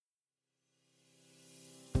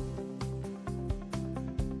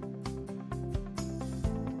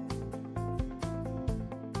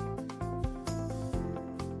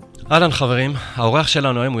אהלן חברים, האורח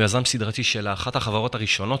שלנו היום הוא יזם סדרתי של אחת החברות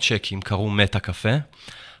הראשונות שהקים, קראו מטה קפה,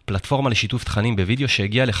 פלטפורמה לשיתוף תכנים בווידאו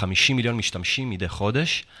שהגיעה ל50 מיליון משתמשים מדי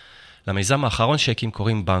חודש. למיזם האחרון שהקים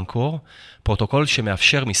קוראים ב-Bancor, פרוטוקול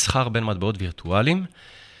שמאפשר מסחר בין מטבעות וירטואליים.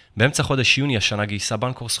 באמצע חודש יוני השנה גייסה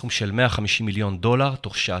ב-Bancor סכום של $150 מיליון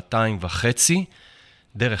תוך שעתיים וחצי,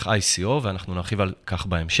 דרך ICO, ואנחנו נרחיב על כך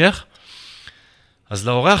בהמשך. אז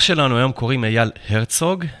לאורח שלנו היום קוראים אייל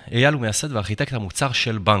הרצוג. אייל הוא מייסד וארכיטקט המוצר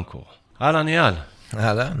של ב-Bancor. אהלן אייל.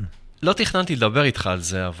 אהלן. לא תכננתי לדבר איתך על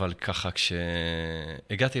זה, אבל ככה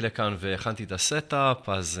כשהגעתי לכאן והכנתי את הסטאפ,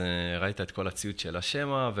 אז ראית את כל הציוד של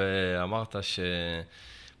השמה, ואמרת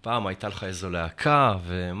שפעם הייתה לך איזו להקה,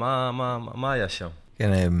 ומה היה שם?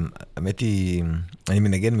 כן, האמת היא, אני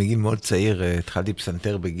מנגן מגיל מאוד צעיר, התחלתי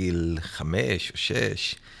פסנתר בגיל 5 או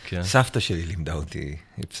 6. כן. סבתא שלי לימדה אותי,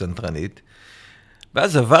 היא פסנתרנית.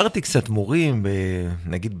 ואז עברתי קצת מורים,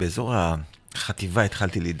 נגיד באזור החטיבה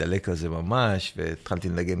התחלתי להידלק על זה ממש, והתחלתי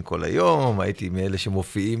לנגן כל היום, הייתי מאלה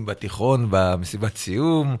שמופיעים בתיכון, במסיבת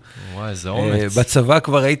סיום. וואי, איזה אומץ. בצבא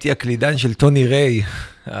כבר הייתי הקלידן של טוני,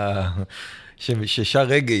 ששר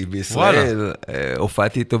רגעי בישראל,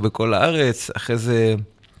 הופעתי איתו בכל הארץ, אחרי זה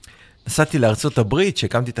נסעתי לארצות הברית,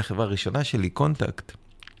 שהקמתי את החברה הראשונה שלי, קונטקט,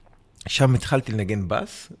 שם התחלתי לנגן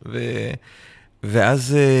בס,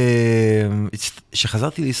 ואז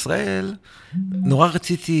כשחזרתי לישראל, נורא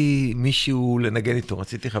רציתי מישהו לנגן איתו,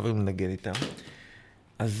 רציתי חברים לנגן איתם.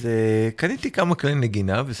 אז קניתי כמה כלי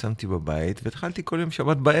נגינה ושמתי בבית, והתחלתי כל יום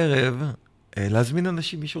שבת בערב להזמין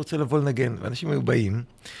אנשים, מי שרוצה לבוא לנגן, ואנשים היו באים.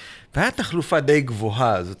 והיה תחלופה די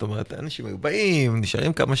גבוהה, זאת אומרת, אנשים היו באים,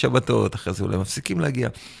 נשארים כמה שבתות, אחרי זה אולי מפסיקים להגיע.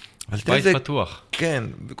 בית פתוח. כן,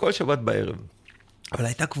 בכל שבת בערב. אבל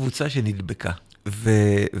הייתה קבוצה שנדבקה.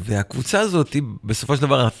 והקבוצה הזאת, בסופו של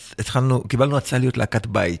דבר, קיבלנו הצעה להיות להקת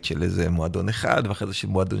בית של איזה מועדון אחד, ואחרי זה של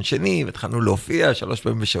מועדון שני, והתחלנו להופיע 3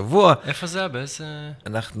 פעמים בשבוע. איפה זה היה? באיזה...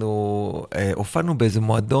 אנחנו הופענו באיזה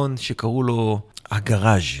מועדון שקראו לו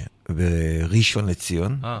הגראז' בראשון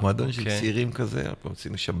לציון, מועדון של צעירים כזה, אנחנו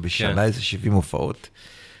עשינו שם בשנה איזה 70 הופעות,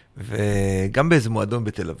 וגם באיזה מועדון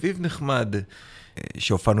בתל אביב נחמד,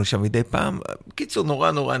 שהופענו שם מדי פעם. קיצור,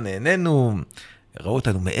 נורא נהנינו, ראו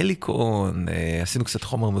אותנו מאליקון, עשינו קצת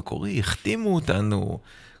חומר מקורי, החתימו אותנו,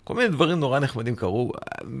 כל מיני דברים נורא נחמדים קרו.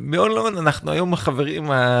 מאוד אנחנו היום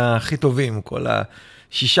החברים הכי טובים, כל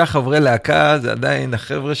 6 חברי להקה, זה עדיין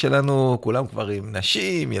החבר'ה שלנו, כולם כבר עם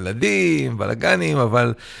נשים, ילדים, בלגנים,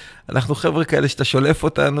 אבל אנחנו חבר'ה כאלה שאתה שולף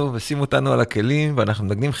אותנו ושים אותנו על הכלים, ואנחנו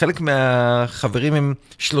מנגנים. חלק מהחברים הם,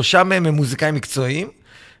 3 מהם הם מוזיקאים מקצועיים,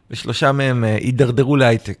 ו3 מהם הידרדרו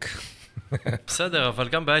להייטק. בסדר, אבל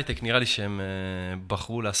גם בהייטק נראה לי שהם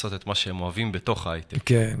בחרו לעשות את מה שהם אוהבים בתוך ההייטק.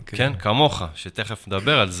 כן. כן, כמוך, שתכף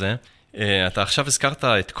נדבר על זה. אתה עכשיו הזכרת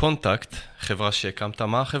את קונטקט, חברה שהקמת,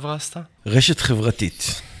 מה החברה עשתה? רשת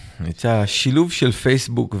חברתית. הייתה שילוב של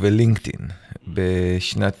פייסבוק ולינקדאין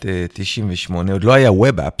בשנת 98. עוד לא היה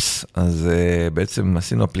ווב אפס, אז בעצם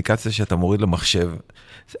עשינו אפליקציה שאתה מוריד למחשב.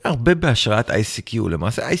 זה הרבה בהשראת ICQ.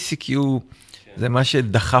 למעשה ICQ זה מה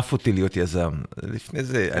שדחף אותי להיות יזם. לפני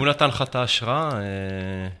זה... הוא נתן לך את ההשראה,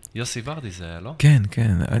 יוסי ורדי זה היה, לא? כן.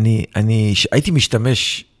 אני הייתי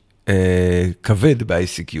משתמש כבד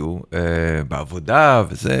ב-ICQ, בעבודה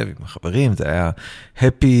וזה, עם החברים, זה היה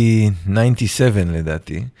Happy 97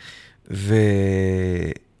 לדעתי,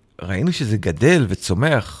 וראינו שזה גדל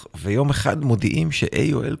וצומח, ויום אחד מודיעים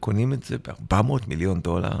ש-AOL קונים את זה ב$400 מיליון,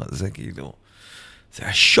 זה כאילו... זה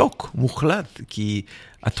היה שוק מוחלט, כי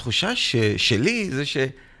התחושה שלי זה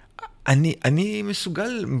שאני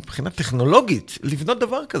מסוגל מבחינה טכנולוגית לבנות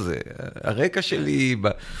דבר כזה. הרקע שלי,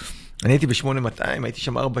 אני הייתי ב-8200, הייתי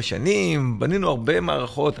שם 4 שנים, בנינו הרבה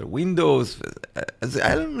מערכות על Windows, אז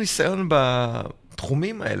היה לנו ניסיון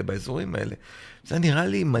בתחומים האלה, באזורים האלה. זה נראה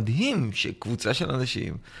לי מדהים שקבוצה של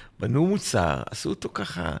אנשים בנו מוצר, עשו אותו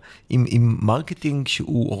ככה עם מרקטינג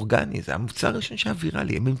שהוא אורגני, זה המוצר הראשון שהיה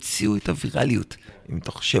ויראלי, הם המציאו את הווירליות, אם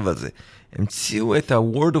אתה חושב על זה, הם המציאו את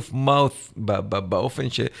ה-word of mouth באופן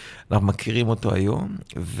שאנחנו מכירים אותו היום,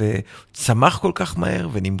 וצמח כל כך מהר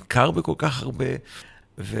ונמכר בכל כך הרבה,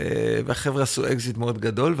 והחבר'ה עשו אקזיט מאוד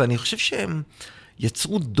גדול, ואני חושב שהם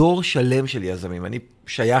יצרו דור שלם של יזמים. אני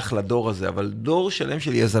שייך לדור הזה, אבל דור שלם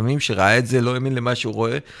של יזמים שראה את זה, לא האמין למה שהוא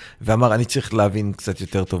רואה, ואמר, אני צריך להבין קצת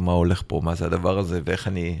יותר טוב מה הולך פה, מה זה הדבר הזה, ואיך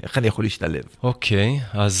אני יכול להשתלב. אוקיי,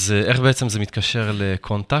 אז איך בעצם זה מתקשר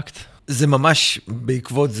לקונטקט? זה ממש,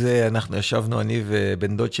 בעקבות זה אנחנו ישבנו, אני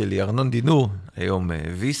ובן-דוד שלי, ארנון דינור, היום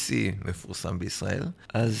VC, מפורסם בישראל,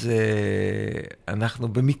 אז אנחנו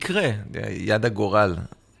במקרה, יד הגורל,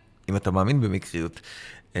 אם אתה מאמין במקריות,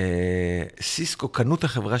 סיסקו קנו את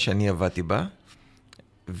החברה שאני עבדתי בה,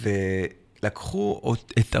 ולקחו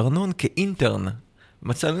את ארנון כאינטרן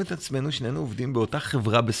מצאנו את עצמנו, שנינו עובדים באותה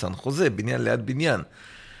חברה בסן חוזה, בניין ליד בניין.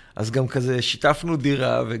 אז גם כזה שיתפנו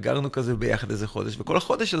דירה וגרנו כזה ביחד איזה חודש, וכל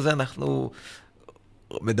החודש הזה אנחנו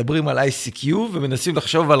מדברים על ICO ומנסים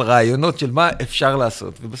לחשוב על רעיונות של מה אפשר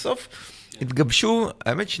לעשות. ובסוף התגבשו,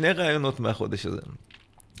 האמת, שני רעיונות מהחודש הזה.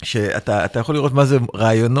 שאתה יכול לראות מה זה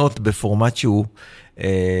רעיונות בפורמט שהוא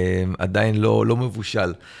עדיין לא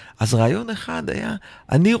מבושל. אז רעיון אחד היה,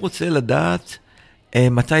 אני רוצה לדעת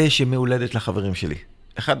מתי יש ימי הולדת לחברים שלי.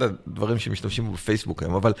 אחד הדברים שמשתמשים בפייסבוק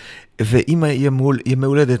היום, אבל, ואם ימי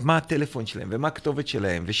הולדת, מה הטלפון שלהם, ומה הכתובת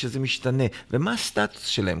שלהם, ושזה משתנה, ומה הסטטוס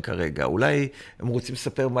שלהם כרגע. אולי הם רוצים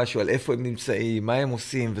לספר משהו על איפה הם נמצאים, מה הם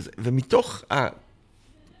עושים, ומתוך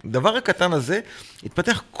הדבר הקטן הזה,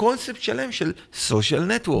 התפתח קונספט שלם של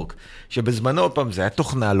social network, שבזמנו, עוד פעם, זה היה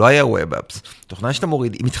תוכנה, לא היה web apps. תוכנה שאתה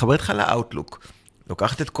מוריד, היא מתחברת לך לאוטלוק,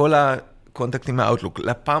 לוקחת את כל הקונטקטים מהאוטלוק,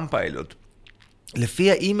 לפאם פיילוט,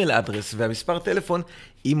 לפי האימייל אדרס והמספר טלפון,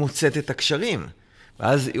 היא מוצאת את הקשרים.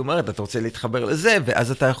 ואז היא אומרת, אתה רוצה להתחבר לזה,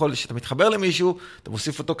 ואז אתה יכול, כשאתה מתחבר למישהו, אתה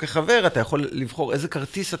מוסיף אותו כחבר, אתה יכול לבחור איזה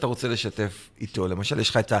כרטיס אתה רוצה לשתף איתו. למשל, יש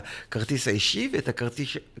לך את הכרטיס האישי ואת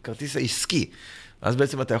הכרטיס העסקי. אז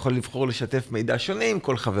בעצם אתה יכול לבחור לשתף מידע שונה עם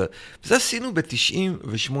כל חבר. וזה עשינו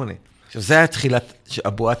ב-98. עכשיו, זה היה תחילת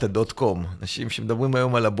הבועת .com. אנשים שמדברים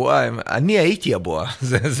היום על הבועה, אני הייתי הבועה.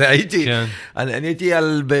 זה הייתי. כן. אני הייתי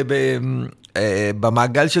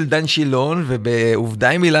במעגל של דן שילון, ובעובדה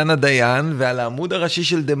עם אילנה דיין, ועל העמוד הראשי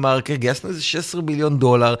של דה-מרקר, גייסנו איזה $16 מיליון,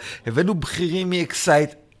 הבאנו בכירים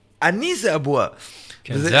מ-Excite. אני זה הבועה.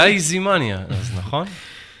 כן, זה האיזימניה, אז נכון?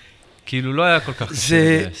 כאילו לא היה כל כך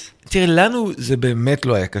קשה לגייס. תראה, לנו זה באמת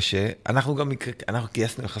לא היה קשה. אנחנו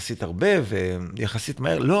גייסנו יחסית הרבה, ויחסית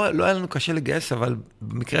מהר. לא היה לנו קשה לגייס, אבל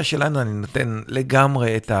במקרה שלנו אני נותן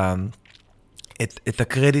לגמרי את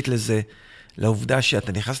הקרדיט לזה, לעובדה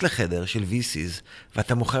שאתה נכנס לחדר של VCs,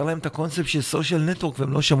 ואתה מוכר להם את הקונספט של סושיאל נטוורק,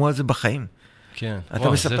 והם לא שמעו על זה בחיים. כן. אתה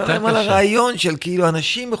מספר להם על הרעיון של כאילו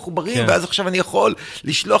אנשים מחוברים, ואז עכשיו אני יכול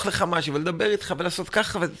לשלוח לך משהו, ולדבר איתך ולעשות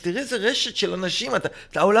ככה, ותראה איזה רשת של אנשים,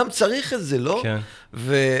 העולם צריך את זה, לא? כן.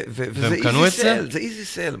 וזה איזי סל, זה איזי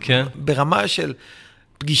סל. ברמה של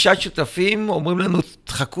פגישת שותפים, אומרים לנו,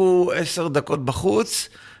 תחכו 10 דקות בחוץ,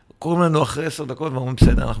 קוראים לנו אחרי 10 דקות, ואומרים,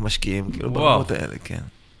 בסדר, אנחנו משקיעים, כאילו ברמות האלה, כן.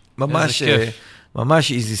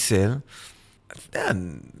 ממש איזי סל.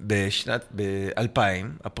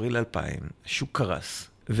 ב-2000, אפריל 2000, שוק קרס,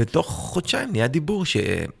 ותוך חודשיים נהיה דיבור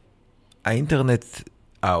שהאינטרנט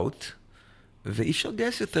אאוט, ואי אפשר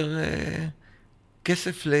לגייס יותר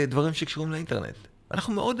כסף לדברים שקשורים לאינטרנט.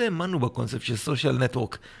 אנחנו מאוד האמנו בקונספט של סושיאל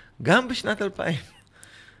נטוורק, גם בשנת 2000.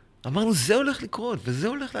 אמרנו, זה הולך לקרות, וזה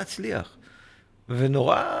הולך להצליח.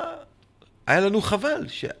 ונורא היה לנו חבל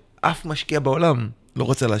שאף משקיע בעולם לא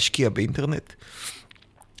רוצה להשקיע באינטרנט,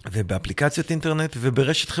 ובאפליקציות אינטרנט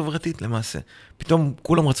וברשת חברתית למעשה. פתאום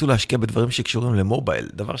כולם רצו להשקיע בדברים שקשורים למובייל,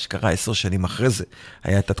 דבר שקרה 10 שנים אחרי זה.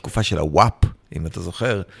 היה את התקופה של הוואפ, אם אתה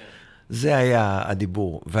זוכר. זה היה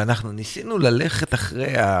הדיבור. ואנחנו ניסינו ללכת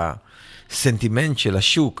אחרי הסנטימנט של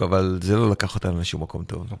השוק, אבל זה לא לקח אותנו לשום מקום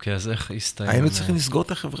טוב. אוקיי, אז איך הסתיים? היינו צריכים לסגור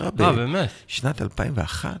את החברה באמת? בשנת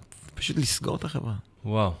 2001, פשוט לסגור את החברה.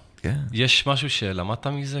 וואו. כן. יש משהו שלמדת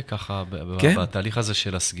מזה, ככה, כן. בתהליך הזה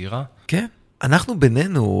של הסגירה? כן. אנחנו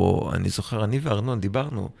בינינו, אני זוכר, אני וארנון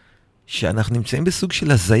דיברנו, שאנחנו נמצאים בסוג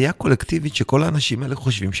של הזיה קולקטיבית, שכל האנשים האלה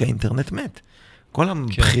חושבים שהאינטרנט מת. כל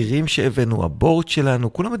הבכירים שהבאנו, הבורד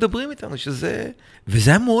שלנו, כולם מדברים איתנו שזה,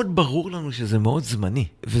 וזה היה מאוד ברור לנו שזה מאוד זמני,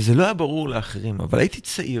 וזה לא היה ברור לאחרים, אבל הייתי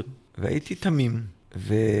צעיר, והייתי תמים,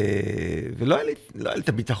 ולא היה לי את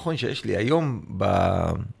הביטחון שיש לי היום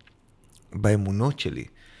באמונות שלי,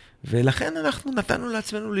 ולכן אנחנו נתנו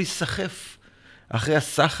לעצמנו להיסחף, אחרי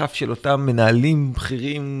הסחף של אותם מנהלים,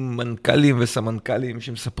 בכירים, מנכ"לים וסמנכ"לים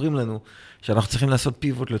שמספרים לנו שאנחנו צריכים לעשות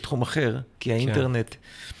פיבוט לתחום אחר, כי האינטרנט,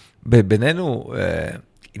 בינינו,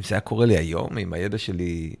 אם זה היה קורה לי היום, עם הידע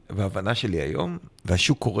שלי וההבנה שלי היום,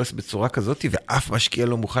 והשוק קורס בצורה כזאת, ואף משקיע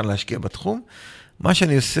לא מוכן להשקיע בתחום, מה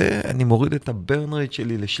שאני עושה, אני מוריד את הברן רייט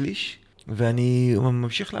שלי לשליש, ואני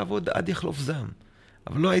ממשיך לעבוד עד יחלוף זעם.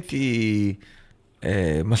 אבל לא הייתי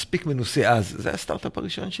מספיק מנוסה אז. זה הסטארט-אפ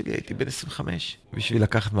הראשון שלי, הייתי בן 25, בשביל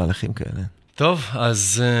לקחת מהלכים כאלה. טוב,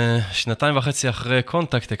 אז 2.5 אחרי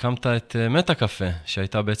קונטקט, הקמת את מטה קפה,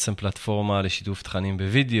 שהייתה בעצם פלטפורמה לשיתוף תכנים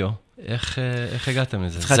בווידאו. איך הגעתם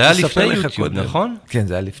לזה? זה היה לפני יוטיוב, נכון? כן,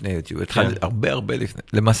 זה היה לפני יוטיוב. הרבה לפני.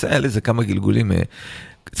 למעשה היה לזה כמה גלגולים.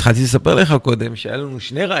 התחלתי לספר לך קודם שהיה לנו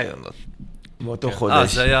 2 רעיונות מאותו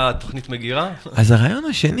חודש. זה היה תוכנית מגירה? אז הרעיון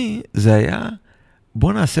השני, זה היה,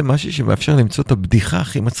 בוא נעשה משהו שמאפשר למצוא את הבדיחה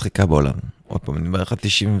הכי מצחיקה בעולם. עוד פעם, אני אומר לך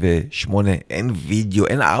 98, אין וידאו,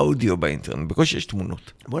 אין אודיו באינטרנט, בקושי יש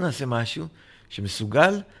תמונות. בוא נעשה משהו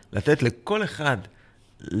שמסוגל לתת לכל אחד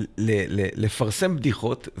לפרסם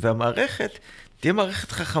בדיחות, והמערכת תהיה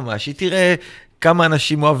מערכת חכמה, שהיא תראה כמה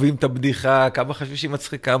אנשים אוהבים את הבדיחה, כמה חשבו שהיא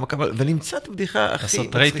מצחיקה, ונמצא את הבדיחה הכי מצחיקה.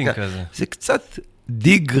 לעשות רייטינג כזה. זה קצת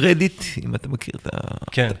דיג רדיט, אם אתה מכיר את ה...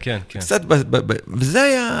 כן, כן, כן. קצת, וזה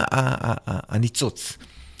היה הניצוץ.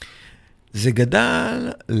 זה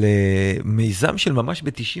גדל למיזם של ממש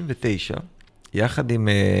ב-99, יחד עם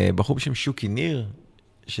בחור בשם שוקי ניר,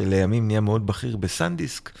 שלימים נהיה מאוד בכיר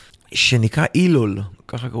בסנדיסק, שנקרא אילול,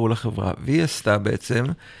 ככה קראו לחברה, והיא עשתה בעצם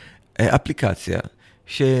אפליקציה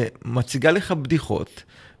שמציגה לך בדיחות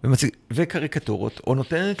וקריקטורות, או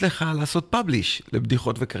נותנת לך לעשות פאבליש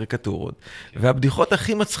לבדיחות וקריקטורות, והבדיחות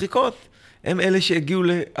הכי מצחיקות הם אלה שהגיעו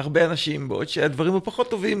להרבה אנשים, בעוד שהדברים הפחות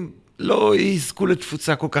טובים לא יזכו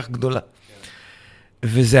לתפוצה כל כך גדולה.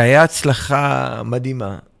 וזה היה הצלחה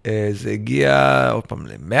מדהימה. זה הגיע עוד פעם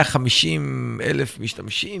ל-150,000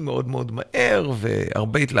 משתמשים מאוד מאוד מהר,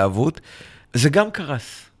 והרבה התלהבות. זה גם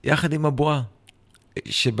קרס, יחד עם הבועה,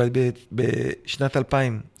 שבשנת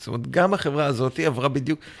 2000. זאת אומרת, גם החברה הזאת עברה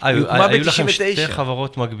בדיוק, היו לכם שתי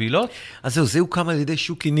חברות מקבילות? אז זה הוקם על ידי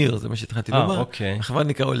שוקי ניר, זה מה שהתחלתי לומר. אוקיי. החברה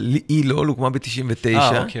נקרא אילול, הוקמה ב-99,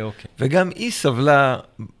 אוקיי. וגם היא סבלה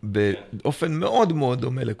באופן מאוד מאוד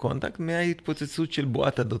דומה לקונטקט, מההתפוצצות של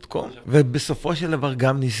בועת.com, ובסופו של דבר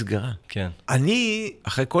גם נסגרה. כן. אני,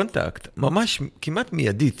 אחרי קונטקט, ממש כמעט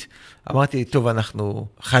מיידית, אמרתי, טוב, אנחנו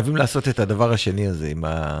חייבים לעשות את הדבר השני הזה,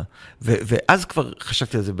 ואז כבר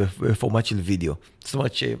חשבתי על זה בפורמט של וידאו. זאת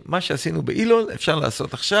אומרת שמה שעשינו באילול אפשר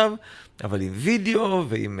לעשות עכשיו, אבל עם וידאו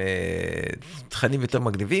ועם תכנים יותר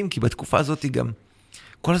מגניבים, כי בתקופה הזאת גם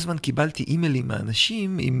כל הזמן קיבלתי אימיילים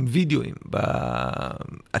מהאנשים עם וידאוים,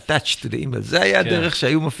 attached to the email. זה היה הדרך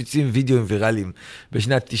שהיו מפיצים וידאוים ויראליים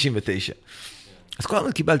בשנת 99. אז כל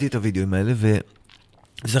הזמן קיבלתי את הוידאוים האלה,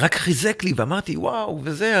 וזה רק חיזק לי, ואמרתי, וואו,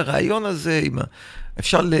 וזה הרעיון הזה,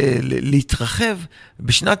 אפשר להתרחב.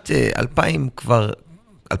 בשנת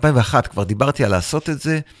 2001 כבר דיברתי על לעשות את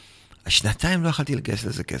זה, השנתיים לא יכולתי לגייס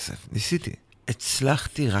לזה כסף, ניסיתי.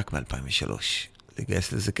 הצלחתי רק ב-2003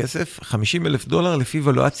 לגייס לזה כסף, $50,000 לפי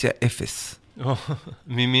וולואציה 0.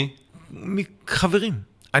 ממי? מחברים.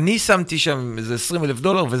 אני שמתי שם איזה $20,000,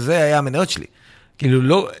 וזה היה המניות שלי. כאילו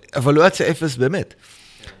לא, וולואציה 0 באמת.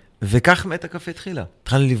 וכך מת הקפה התחילה.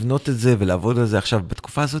 התחלנו לבנות את זה ולעבוד על זה. עכשיו,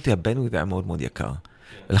 בתקופה הזאת הבנוי היה מאוד מאוד יקר.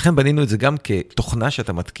 ולכן בנינו את זה גם כתוכנה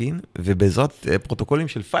שאתה מתקין, ובעזרת פרוטוקולים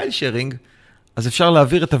של פייל שיירינג, אז אפשר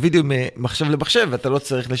להעביר את הוידאו ממחשב למחשב, ואתה לא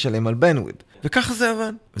צריך לשלם על בנדווידט. וככה זה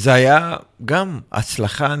עבד. זה היה גם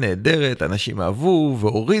הצלחה נהדרת, אנשים אהבו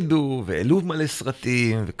והורידו, והעלו מלא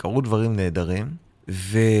סרטים, וקראו דברים נהדרים.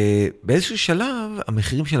 ובאיזשהו שלב,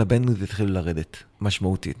 המחירים של הבנדווידט התחילו לרדת,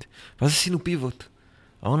 משמעותית. ואז עשינו פיבוט.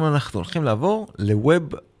 אמרנו, אנחנו הולכים לעבור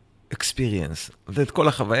ל-Web Experience. לתת כל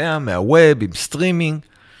החוויה מהווב, עם סטרימינג,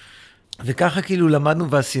 וככה כאילו למדנו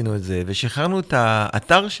ועשינו את זה, ושחררנו את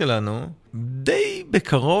האתר שלנו די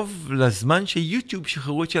בקרוב לזמן שיוטיוב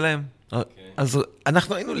שחררו את שלהם. אז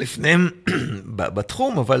אנחנו היינו לפניהם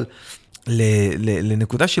בתחום, אבל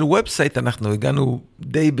לנקודה של ובסייט אנחנו הגענו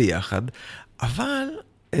די ביחד, אבל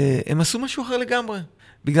הם עשו משהו אחר לגמרי.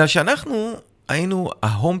 בגלל שאנחנו היינו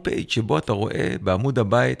ההום פייג' שבו אתה רואה בעמוד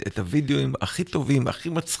הבית את הוידאוים הכי טובים, הכי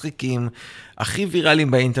מצחיקים, הכי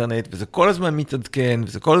ויראליים באינטרנט, וזה כל הזמן מתעדכן,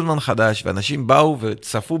 וזה כל הזמן חדש, ואנשים באו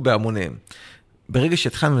וצפו בהמוניהם. ברגע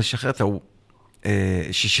שהתחלנו לשחרר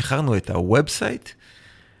ששחררנו את הוובסייט,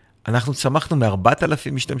 אנחנו צמחנו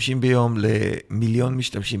מ-4,000 משתמשים ביום ל1,000,000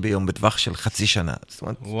 משתמשים ביום בטווח של חצי שנה. זאת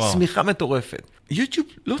אומרת, צמיחה מטורפת. יוטיוב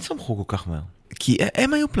לא צמחו כל כך מהר, כי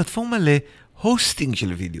הם היו פלטפורמה להוסטינג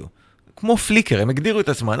של וידאו. כמו פליקר, הם הגדירו את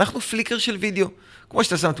עצמם, אנחנו פליקר של וידאו. כמו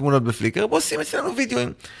שאתה שם תמונות בפליקר, בוא שים אצלנו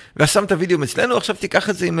וידאוים. ושם את הוידאו אצלנו, עכשיו תיקח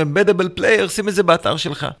את זה עם embeddable player, שים את זה באתר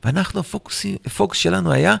שלך. ואנחנו, הפוקוס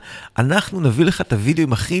שלנו היה, אנחנו נביא לך את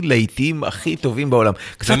הוידאוים הכי לעיתים, הכי טובים בעולם.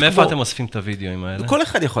 ומאיפה אתם אוספים את הוידאוים האלה? כל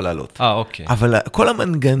אחד יכול לעלות. אוקיי. אבל כל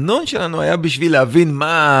המנגנון שלנו היה בשביל להבין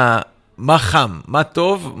מה חם, מה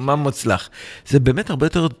טוב, מה מוצלח. זה באמת הרבה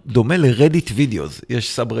יותר דומה לרדיט וידאוס. יש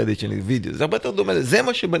סאב רדיט של וידאו. זה הרבה יותר דומה לזה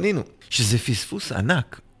מה שבנינו. שזה פספוס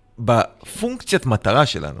ענק בפונקציית מטרה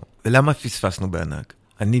שלנו. ולמה פספסנו בענק?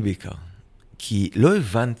 אני בעיקר. כי לא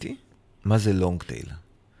הבנתי מה זה לונג טייל.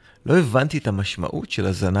 לא הבנתי את המשמעות של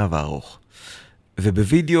הזנב הארוך.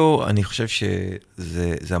 ובווידאו אני חושב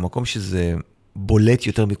שזה המקום שזה בולט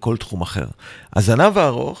יותר מכל תחום אחר. הזנב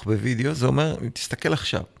הארוך בווידאו, זה אומר, אם תסתכל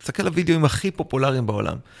עכשיו, תסתכל על הווידאוים הכי פופולריים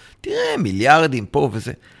בעולם, תראה מיליארדים פה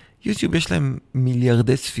וזה. יוטיוב יש להם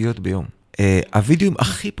מיליארדי צפיות ביום. הווידאוים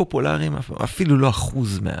הכי פופולריים, אפילו לא 1%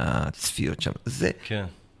 מהצפיות שם. זה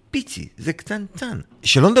פיצי, זה קטנטן.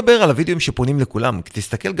 שלא נדבר על הווידאוים שפונים לכולם, כי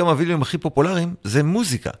תסתכל גם על הווידאוים הכי פופולריים, זה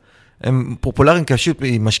מוזיקה. הם פופולריים פשוט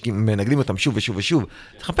מנגנים אותם שוב ושוב ושוב.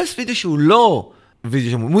 תחפש וידאו שהוא לא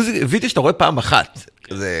וידאו שאתה רואה פעם אחת,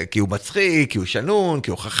 כי הוא מצחיק, כי הוא שנון,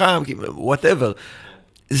 כי הוא חכם, whatever.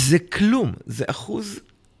 זה כלום, זה אחוז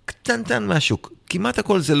קטנטן מהשוק. כמעט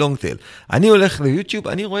הכל זה לונג טייל. אני הולך ליוטיוב,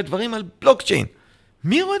 אני רואה דברים על בלוקצ'יין.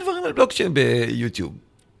 מי רואה דברים על בלוקצ'יין ביוטיוב?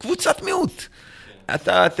 קבוצת מיעוט.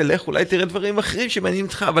 אתה תלך, אולי תראה דברים אחרים שמעניינים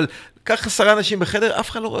אותך, אבל כך 10 אנשים בחדר, אף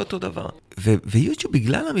אחד לא רואה אותו דבר. ויוטיוב,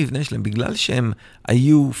 בגלל המבנה שלהם, בגלל שהם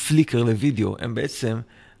היו פליקר לוידאו, הם בעצם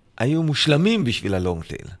היו מושלמים בשביל הלונג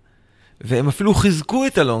טייל. והם אפילו חיזקו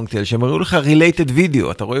את הלונג טייל, שהם הראו לך related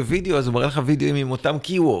video. אתה רואה וידאו, אז הוא מראה לך וידאוים עם אותם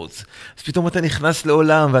keywords. אז פתאום אתה נכנס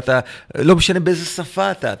לעולם, ואתה לא משנה באיזה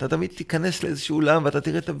שפה אתה תמיד תיכנס לאיזשהו עולם, ואתה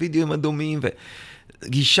תראה את הוידאוים הדומים,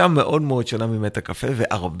 גישה מאוד מאוד שונה ממט הקפה,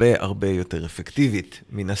 והרבה הרבה יותר אפקטיבית.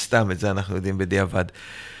 מן הסתם, את זה אנחנו יודעים בדיעבד.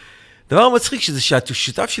 דבר מצחיק שזה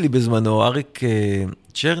שהשותף שלי בזמנו, אריק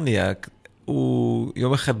צ'רניאק, הוא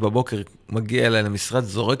יום אחד בבוקר מגיע אליי למשרד,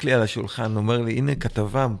 זורק לי על השולחן, אומר לי, הנה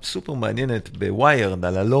כתבה סופר מעניינת בוויירד,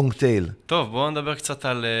 על הלונג טייל. טוב, בואו נדבר קצת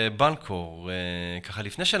על בנקור. ככה,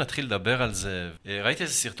 לפני שנתחיל לדבר על זה, ראיתי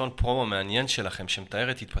איזה סרטון פרומו מעניין שלכם,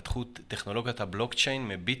 שמתאר את התפתחות טכנולוגיית הבלוקצ'יין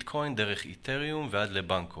מביטקוין דרך איתריום ועד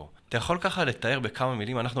לבנקור. אתה יכול ככה לתאר בכמה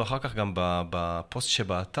מילים, אנחנו אחר כך גם בפוסט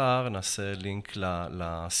שבאתר נעשה לינק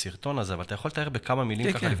לסרטון הזה, אבל אתה יכול לתאר בכמה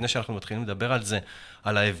מילים ככה לפני שאנחנו מתחילים לדבר על זה,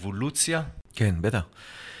 על האבולוציה? כן, בטח.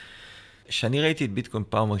 כשאני ראיתי את ביטקוין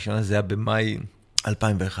פעם ראשונה, זה היה במאי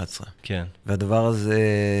 2011. כן. והדבר הזה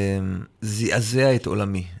זעזע את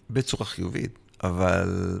עולמי, בצורה חיובית,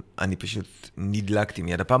 אבל אני פשוט נדלקתי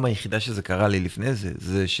מיד. הפעם היחידה שזה קרה לי לפני זה,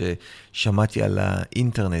 זה ששמעתי על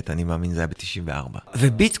האינטרנט, אני מאמין, זה היה ב-94.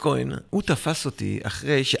 וביטקוין, הוא תפס אותי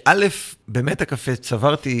אחרי שא', באמת הקפה,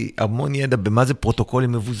 צברתי המון ידע במה זה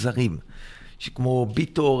פרוטוקולים מבוזרים. שכמו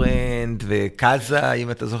ביטורנט וקאזה,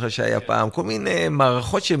 אם אתה זוכר שהיה פעם, כל מיני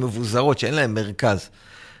מערכות שהן מבוזרות, שאין להן מרכז.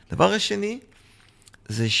 דבר השני,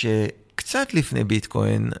 זה שקצת לפני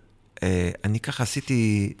ביטקוין, אני ככה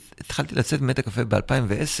התחלתי לצאת ממט הקפה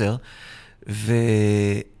ב-2010,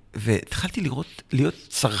 והתחלתי להיות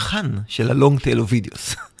צרכן של הלונג טייל או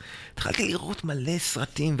וידאוס. התחלתי לראות מלא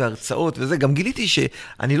סרטים והרצאות וזה, גם גיליתי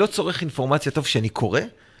שאני לא צורך אינפורמציה טוב שאני קורא,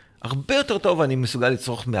 הרבה יותר טוב אני מסוגל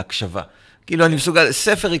לצורך מהקשבה. כאילו אני מסוגל,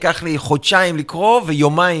 ספר ייקח לי חודשיים לקרוא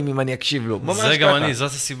ויומיים אם אני אקשיב לו. זה גם אני,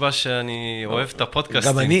 זאת הסיבה שאני אוהב את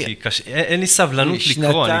הפודקאסטים, כי אין לי סבלנות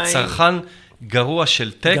לקרוא, אני צרכן גרוע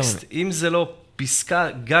של טקסט, אם זה לא פסקה,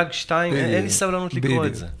 גג 2, אין לי סבלנות לקרוא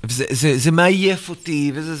את זה. זה מעייף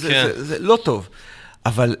אותי, וזה לא טוב.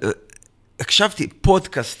 אבל הקשבתי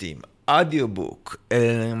פודקאסטים, אודיובוק,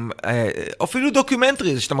 אפילו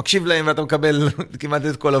דוקומנטרי, שאתה מקשיב להם ואתה מקבל כמעט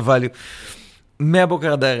את כל הvalue.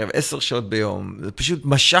 מהבוקר עד הערב, 10 שעות ביום, זה פשוט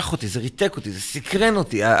משך אותי, זה ריתק אותי, זה סקרן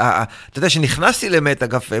אותי. אתה יודע, שנכנסתי למט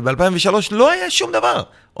הקפה, ב-2003 לא היה שום דבר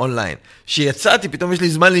אונליין. שיצאתי, פתאום יש לי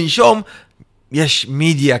זמן לנשום, יש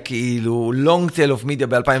מידיה כאילו, long tail of media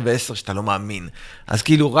ב-2010, שאתה לא מאמין. אז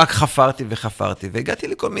כאילו רק חפרתי וחפרתי, והגעתי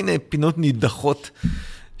לכל מיני פינות נידחות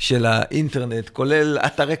של האינטרנט, כולל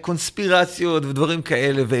אתרי קונספירציות ודברים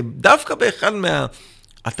כאלה, ודווקא באחד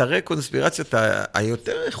אתרי קונספירציות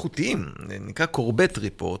היותר איכותיים, נקרא קורבט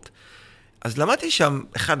ריפורט, אז למדתי שם,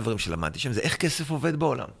 אחד הדברים שלמדתי שם, זה איך כסף עובד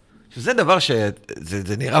בעולם. שזה דבר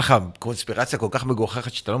שזה נראה לך קונספירציה כל כך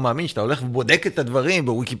מגוחכת שאתה לא מאמין, שאתה הולך ובודק את הדברים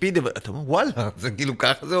בוויקיפדיה, ואתה אומר, וואלה, זה כאילו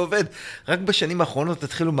ככה זה עובד. רק בשנים האחרונות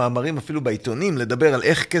התחילו מאמרים אפילו בעיתונים לדבר על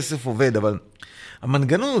איך כסף עובד, אבל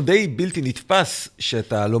המנגנון הוא די בלתי נתפס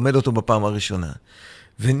שאתה לומד אותו בפעם הראשונה.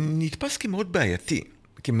 ונתפס כמאוד בעייתי,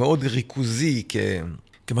 כמאוד ריכוזי,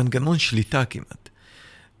 כמנגנון שליטה כמעט.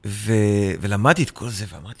 ולמדתי את כל זה,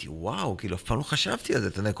 ואמרתי, וואו, כאילו, אף פעם לא חשבתי על זה,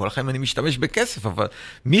 אתה יודע, כל החיים אני משתמש בכסף, אבל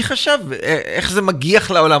מי חשב, איך זה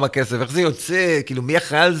מגיח לעולם הכסף, איך זה יוצא, כאילו, מי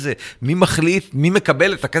אחראי על זה, מי מחליט, מי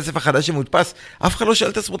מקבל את הכסף החדש שמודפס, אף אחד לא שואל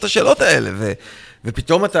את עצמו את השאלות האלה,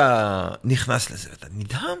 ופתאום אתה נכנס לזה, ואתה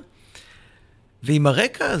נדהם. ועם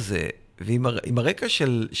הרקע הזה, ועם הרקע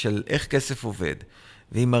של איך כסף עובד,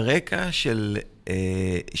 ועם הרקע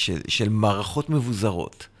של מערכות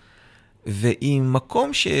מבוזרות, ועם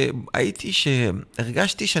מקום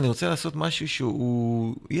שהרגשתי שאני רוצה לעשות משהו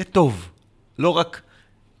שהוא יהיה טוב, לא רק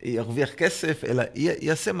ירוויח כסף, אלא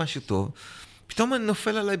יעשה משהו טוב, פתאום אני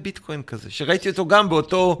נופל עליי ביטקוין כזה, שראיתי אותו גם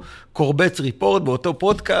באותו קורבט ריפורט, באותו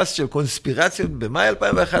פודקאסט של קונספירציות, במאי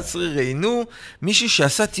 2011 ראינו מישהו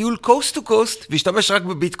שעשה טיול קוסט טו קוסט, והשתמש רק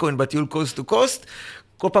בביטקוין בטיול קוסט טו קוסט,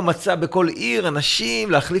 כל פעם מצא בכל עיר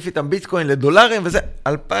אנשים להחליף איתם ביטקוין לדולרים, וזה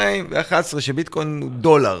 2011 שביטקוין הוא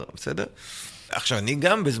דולר, בסדר? עכשיו, אני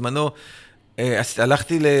גם בזמנו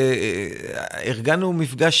הלכתי ארגנו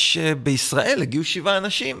מפגש בישראל, הגיעו 7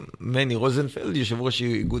 אנשים, מני רוזנפלד, יושב ראש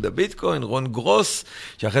איגוד הביטקוין, רון גרוס,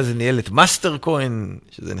 שאחרי זה ניהל את מאסטר קוין,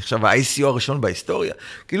 שזה נחשב ה-ICO הראשון בהיסטוריה.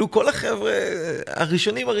 כאילו כל החבר'ה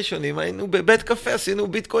הראשונים, היינו בבית קפה, עשינו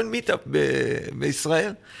ביטקוין מיטאפ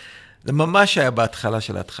בישראל. זה ממש היה בהתחלה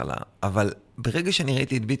של ההתחלה, אבל ברגע שאני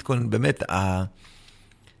ראיתי את ביטקוין, באמת,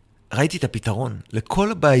 ראיתי את הפתרון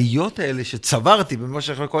לכל הבעיות האלה שצברתי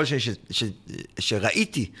במשך לכל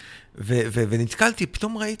שראיתי ונתקלתי,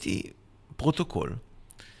 פתאום ראיתי פרוטוקול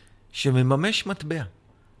שמממש מטבע.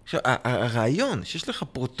 עכשיו, הרעיון שיש לך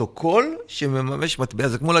פרוטוקול שמממש מטבע,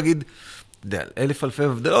 זה כמו להגיד, 1,000 אלפי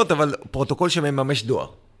הבדלות, אבל פרוטוקול שמממש דואר.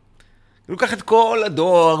 לוקח את כל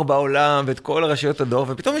הדואר בעולם ואת כל הרשויות הדואר,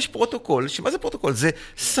 ופתאום יש פרוטוקול, שמה זה פרוטוקול? זה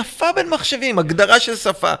שפה בין מחשבים, הגדרה של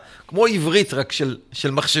שפה, כמו עברית רק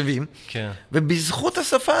של מחשבים. כן. ובזכות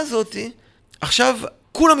השפה הזאת, עכשיו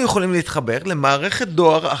כולם יכולים להתחבר למערכת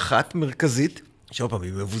דואר אחת מרכזית, שעוד פעם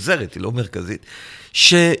היא מבוזרת, היא לא מרכזית,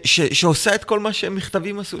 שעושה את כל מה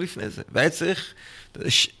שמכתבים עשו לפני זה. והיה צריך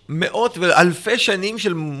מאות ואלפי שנים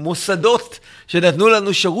של מוסדות שנתנו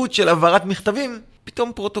לנו שירות של העברת מכתבים,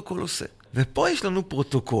 פתאום פרוטוקול עושה. ופה יש לנו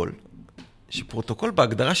פרוטוקול, שפרוטוקול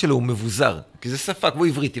בהגדרה שלו הוא מבוזר, כי זה שפה כמו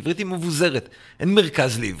עברית, עברית היא מבוזרת, אין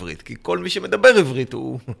מרכז לעברית, כי כל מי שמדבר עברית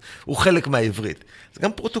הוא חלק מהעברית. אז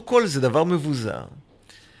גם פרוטוקול זה דבר מבוזר,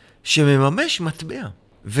 שמממש מטבע,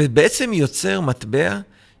 ובעצם יוצר מטבע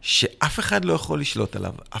שאף אחד לא יכול לשלוט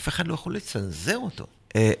עליו, אף אחד לא יכול לצנזר אותו,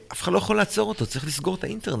 אף אחד לא יכול לעצור אותו, צריך לסגור את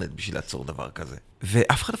האינטרנט בשביל לעצור דבר כזה,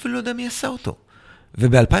 ואף אחד אפילו לא יודע מי עשה אותו.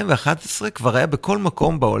 וב-2011 כבר היה בכל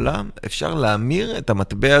מקום בעולם אפשר להמיר את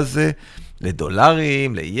המטבע הזה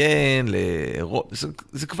לדולרים, ליין,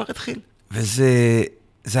 זה כבר התחיל. וזה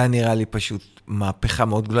היה נראה לי פשוט מהפכה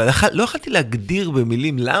מאוד גדולה. לא יכולתי להגדיר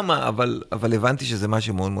במילים למה, אבל הבנתי שזה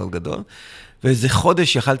משהו מאוד מאוד גדול. ואיזה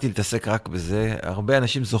חודש יכלתי להתעסק רק בזה. הרבה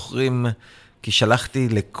אנשים זוכרים, כי שלחתי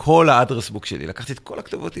לכל האדרס בוק שלי, לקחתי את כל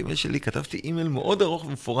הכתובות אימייל שלי, כתבתי אימייל מאוד ארוך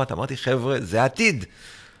ומפורט, אמרתי חבר'ה, זה העתיד.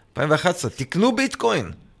 2011, תקנו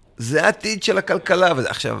ביטקוין, זה העתיד של הכלכלה.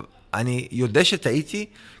 עכשיו, אני יודע שטעיתי,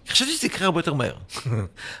 חשבתי שזה יקרה הרבה יותר מהר.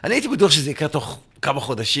 אני הייתי בטוח שזה יקרה תוך כמה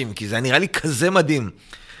חודשים, כי זה נראה לי כזה מדהים.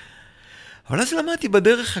 אבל אז למדתי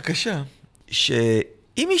בדרך הקשה,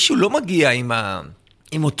 שאם מישהו לא מגיע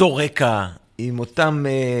עם אותו רקע, עם אותם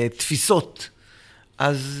תפיסות,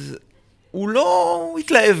 אז הוא לא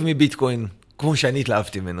התלהב מביטקוין, כמו שאני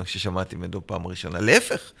התלהבתי ממנו, ששמעתי ממנו פעם ראשונה.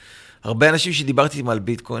 להפך, הרבה אנשים שדיברתי עם על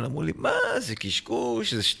ביטקוין אמרו לי, מה, זה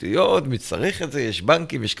קשקוש, זה שטויות, מי צריך את זה, יש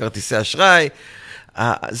בנקים, יש כרטיסי אשראי.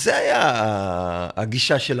 זה היה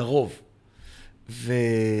הגישה של הרוב.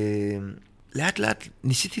 ולאט לאט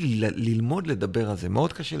ניסיתי ללמוד לדבר על זה,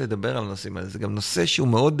 מאוד קשה לדבר על הנושאים האלה, זה גם נושא שהוא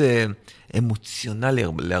מאוד אמוציונלי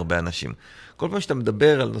להרבה אנשים. כל פעם שאתה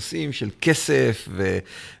מדבר על נושאים של כסף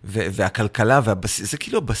והכלכלה והבסיס, זה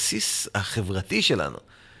כאילו הבסיס החברתי שלנו.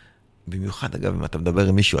 במיוחד, אגב, אם אתה מדבר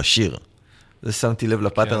עם מישהו עשיר, זה שמתי לב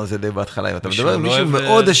לפאטרן הזה די בהתחלה, אם אתה מדבר עם מישהו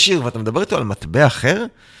מאוד עשיר, ואתה מדבר איתו על מטבע אחר,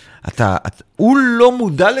 הוא לא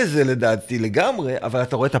מודע לזה לדעתי לגמרי, אבל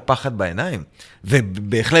אתה רואה את הפחד בעיניים,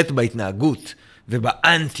 ובהחלט בהתנהגות,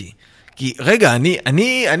 ובאנטי. כי רגע,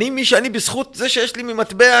 אני בזכות זה שיש לי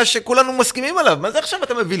ממטבע שכולנו מסכימים עליו, מה זה עכשיו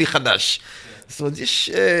אתה מביא לי חדש? זאת אומרת,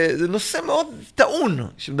 זה נושא מאוד טעון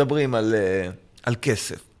שמדברים על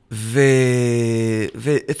כסף.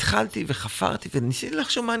 והתחלתי וחפרתי, וניסיתי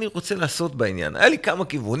לחשוב מה אני רוצה לעשות בעניין. היה לי כמה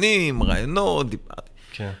כיוונים, רעיונות, דיברתי.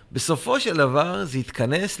 כן. בסופו של דבר זה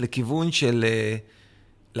התכנס לכיוון של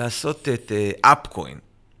לעשות את AppCoin,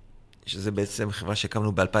 שזה בעצם חברה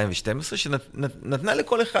שהקמנו ב-2012, שנתנה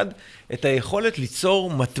לכל אחד את היכולת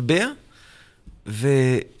ליצור מטבע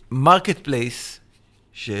ומרקט פלייס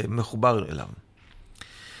שמחובר אליו.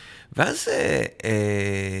 ואז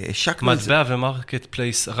השקנו את זה. מטבע ומרקט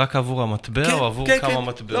פלייס רק עבור המטבע או עבור כמה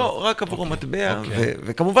מטבעות? לא, רק עבור המטבע,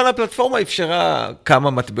 וכמובן הפלטפורמה אפשרה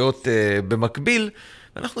כמה מטבעות במקביל,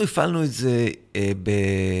 ואנחנו הפעלנו את זה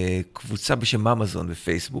בקבוצה בשם אמזון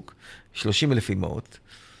בפייסבוק, 30,000 אימהות,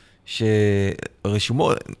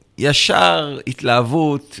 שרשומות, ישר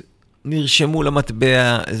התלהבות, נרשמו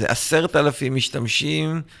למטבע, איזה 10,000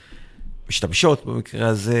 משתמשות במקרה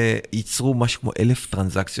הזה, ייצרו משהו כמו 1,000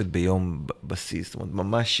 טרנזקציות ביום בסיס, זאת אומרת,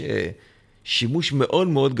 ממש שימוש מאוד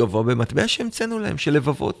מאוד גבוה במטבע שהמצאנו להם, של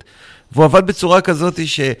לבבות. והוא עבד בצורה כזאת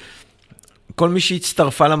שכל מי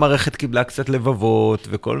שהצטרפה למערכת קיבלה קצת לבבות,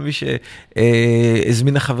 וכל מי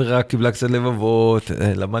שהזמינה חברה קיבלה קצת לבבות,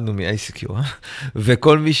 למדנו מ-ICO,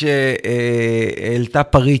 וכל מי שהעלתה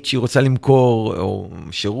פריט שהיא רוצה למכור, או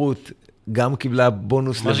שירות, גם קיבלה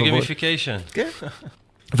בונוס לבבות. ממש גימיפיקיישן. כן.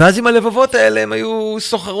 ואז עם הלבבות האלה הם היו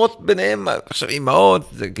סוחרות ביניהם, עכשיו אימהות,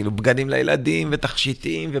 זה כאילו בגדים לילדים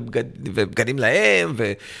ותכשיטים ובגדים להם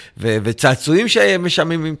וצעצועים שהם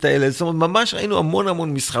משעממים את הילד, זאת אומרת ממש ראינו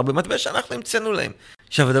המון מסחר במטבע שאנחנו המצאנו להם.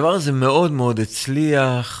 עכשיו הדבר הזה מאוד מאוד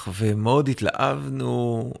הצליח ומאוד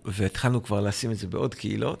התלהבנו והתחלנו כבר לשים את זה בעוד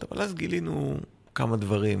קהילות, אבל אז גילינו כמה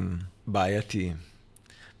דברים בעייתיים.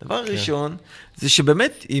 דבר ראשון, זה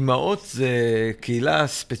שבאמת אימהות זה קהילה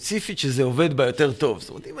ספציפית שזה עובד בה יותר טוב. זאת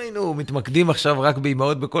אומרת, אם היינו מתמקדים עכשיו רק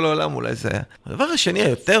באימהות בכל העולם, אולי זה היה. הדבר השני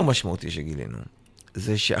היותר משמעותי שגילינו,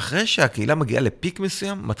 זה שאחרי שהקהילה מגיעה לפיק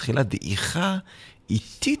מסוים, מתחילה דעיכה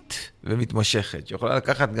איטית ומתמשכת, שיכולה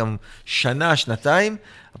לקחת גם שנה, שנתיים,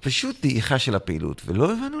 פשוט דעיכה של הפעילות,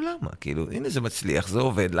 ולא הבנו למה. כאילו, הנה זה מצליח, זה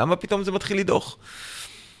עובד, למה פתאום זה מתחיל לדוח?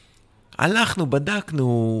 הלכנו,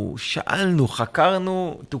 בדקנו, שאלנו,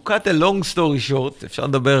 חקרנו, to cut a long story short, אפשר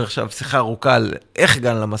לדבר עכשיו שיחה ארוכה על איך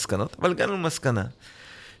הגענו למסקנות, אבל הגענו למסקנה,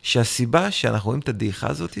 שהסיבה שאנחנו רואים את הדעיכה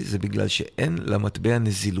הזאת, זה בגלל שאין למטבע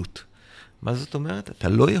נזילות. מה זאת אומרת? אתה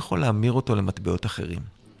לא יכול להמיר אותו למטבעות אחרים.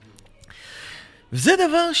 וזה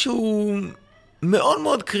דבר שהוא מאוד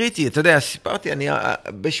מאוד קריטי. אתה יודע, סיפרתי, אני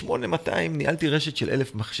ב-8200 ניהלתי רשת של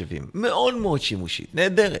 1,000 מחשבים, מאוד מאוד שימושית,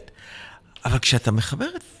 נהדרת. אבל כשאתה מחבר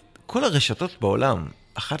את כל הרשתות בעולם,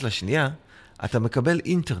 אחת לשנייה, אתה מקבל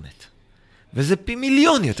אינטרנט. וזה פי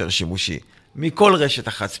מיליון יותר שימושי, מכל רשת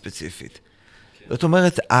אחת ספציפית. זאת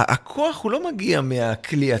אומרת, הכוח הוא לא מגיע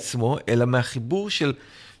מהכלי עצמו, אלא מהחיבור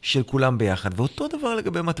של כולם ביחד. ואותו דבר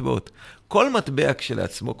לגבי מטבעות. כל מטבע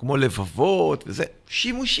כשלעצמו, כמו לבבות, וזה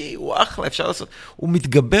שימושי, הוא אחלה, אפשר לעשות. הוא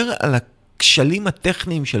מתגבר על הכשלים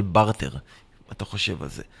הטכניים של ברטר. מה אתה חושב על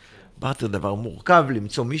זה? ברטר דבר מורכב,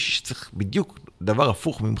 למצוא מישהו שצריך בדיוק דבר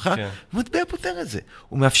הפוך ממך, ומטבע פותר את זה.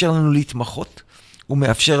 הוא מאפשר לנו להתמחות, הוא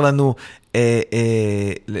מאפשר לנו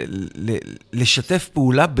לשתף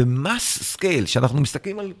פעולה במס סקייל, שאנחנו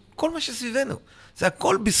מסתכלים על כל מה שסביבנו. זה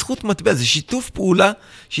הכל בזכות מטבע, זה שיתוף פעולה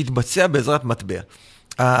שהתבצע בעזרת מטבע.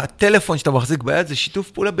 הטלפון שאתה מחזיק ביד זה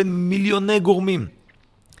שיתוף פעולה בין מיליוני גורמים,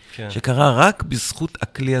 שקרה רק בזכות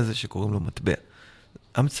הכלי הזה שקוראים לו מטבע.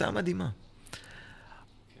 המצאה מדהימה.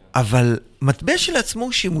 אבל מטבע של עצמו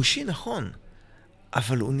הוא שימושי, נכון,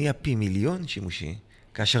 אבל הוא נהיה פי מיליון שימושי,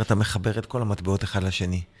 כאשר אתה מחבר את כל המטבעות אחד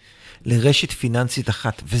לשני, לרשת פיננסית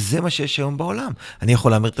אחת, וזה מה שיש היום בעולם. אני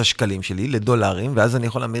יכול להמיר את השקלים שלי לדולרים, ואז אני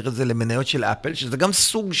יכול להמיר את זה למניות של אפל, שזה גם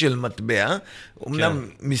סוג של מטבע, אומנם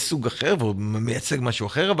מסוג אחר, והוא מייצג משהו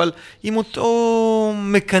אחר, אבל עם אותו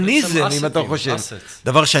מקניזם, אם אתה חושב.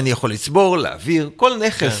 דבר שאני יכול לצבור, להעביר, כל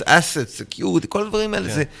נכס, assets, security, כל הדברים האלה,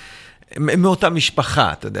 זה מאותה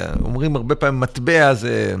משפחה, אתה יודע. אומרים הרבה פעמים מטבע,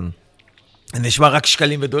 זה נשמע רק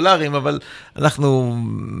שקלים ודולרים, אבל אנחנו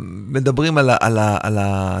מדברים על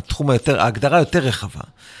התחום היותר, ההגדרה יותר רחבה.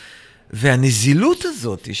 והנזילות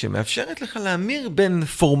הזאת שמאפשרת לך להמיר בין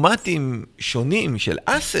פורמטים שונים של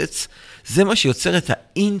assets, זה מה שיוצר את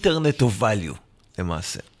ה-Internet of Value,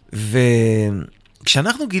 למעשה.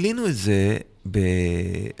 וכשאנחנו גילינו את זה,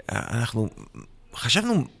 אנחנו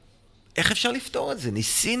חשבנו איך אפשר לפתור את זה.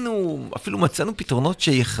 ניסינו, אפילו מצאנו פתרונות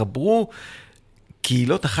שיחברו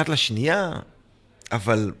קהילות אחת לשנייה,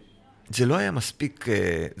 אבל זה לא היה מספיק,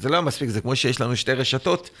 זה כמו שיש לנו שתי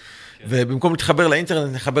רשתות, ובמקום להתחבר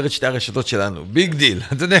לאינטרנט, נחבר את שתי הרשתות שלנו. ביג דיל,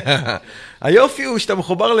 אתה יודע. היופי הוא שאתה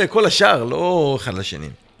מחובר לכל השאר, לא אחד לשני.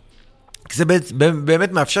 זה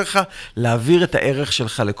באמת מאפשר לך להעביר את הערך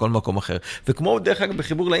שלך לכל מקום אחר. וכמו דרך אגב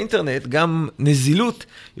בחיבור לאינטרנט, גם נזילות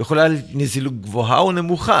יכולה להיות נזילות גבוהה או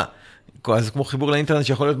נמוכה. אז כמו חיבור לאינטרנט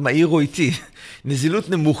שיכול להיות מהיר או איטי. נזילות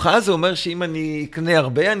נמוכה זה אומר שאם אני אקנה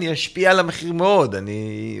הרבה, אני אשפיע על המחיר מאוד,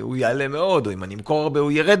 הוא יעלה מאוד, או אם אני אמכור הרבה,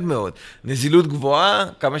 הוא ירד מאוד. נזילות גבוהה,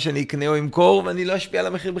 כמה שאני אקנה או אמכור, ואני לא אשפיע על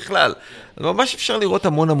המחיר בכלל. אז ממש אפשר לראות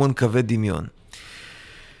המון קווי דמיון.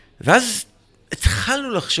 ואז התחלנו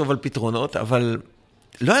לחשוב על פתרונות, אבל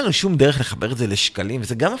לא היה לנו שום דרך לחבר את זה לשקלים,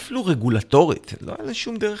 וזה גם אפילו רגולטורית, לא היה לנו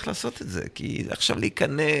שום דרך לעשות את זה, כי עכשיו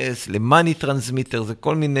להיכנס למאני טרנסמיטר, זה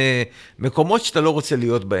כל מיני מקומות שאתה לא רוצה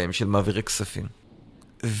להיות בהם, של מעבירי כספים.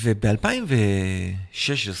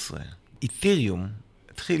 וב-2016, איתריום,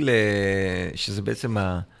 התחיל, שזה בעצם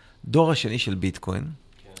הדור השני של ביטקוין,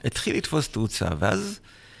 התחיל לתפוס תאוצה, ואז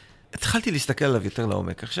התחלתי להסתכל עליו יותר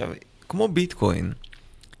לעומק. עכשיו, כמו ביטקוין,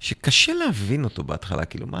 שקשה להבין אותו בהתחלה,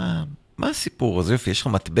 כאילו, מה הסיפור הזה? יופי, יש לך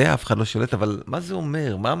מטבע, אף אחד לא שולט, אבל מה זה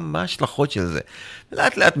אומר? מה ההשלכות של זה?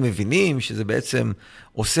 לאט לאט מבינים שזה בעצם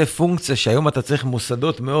עושה פונקציה שהיום אתה צריך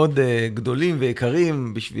מוסדות מאוד גדולים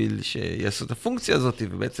ויקרים בשביל שיעשו את הפונקציה הזאת,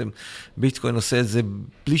 ובעצם ביטקוין עושה את זה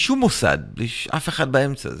בלי שום מוסד, בלי אף אחד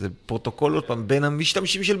באמצע. זה פרוטוקול עוד פעם בין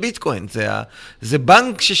המשתמשים של ביטקוין. זה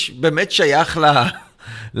בנק שבאמת שייך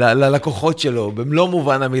ללקוחות שלו, במלוא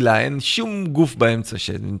מובן המילה, אין שום גוף באמצע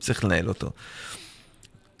שצריך לנהל אותו.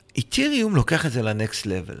 איתריום לוקח את זה לנקסט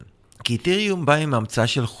לבל. כי איתריום בא עם ההמצאה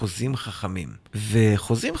של חוזים חכמים.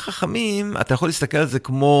 וחוזים חכמים, אתה יכול להסתכל על זה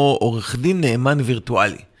כמו עורך דין נאמן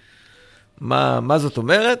וירטואלי. מה זאת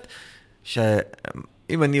אומרת?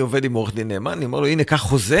 שאם אני עובד עם עורך דין נאמן, אני אומר לו, הנה, קח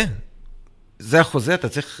חוזה. זה החוזה, אתה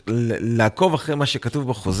צריך לעקוב אחרי מה שכתוב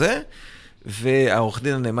בחוזה, והעורך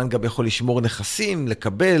דין הנאמן גם יכול לשמור נכסים,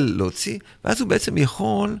 לקבל, להוציא, ואז הוא בעצם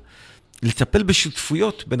יכול לטפל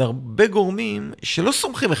בשותפויות בין הרבה גורמים שלא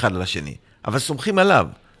סומכים אחד על השני, אבל סומכים עליו.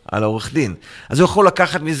 על העורך דין. אז הוא יכול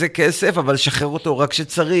לקחת מזה כסף, אבל לשחרר אותו רק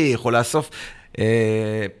שצריך, או לאסוף.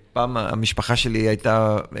 פעם המשפחה שלי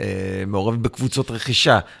הייתה מעורבת בקבוצות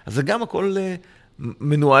רכישה, אז זה גם הכל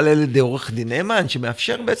מנוהל על ידי עורך דין נאמן,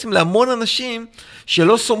 שמאפשר בעצם להמון אנשים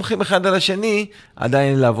שלא סומכים אחד על השני,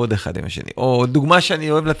 עדיין לעבוד אחד עם השני. או דוגמה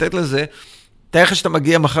שאני אוהב לתת לזה, תאר לך שאתה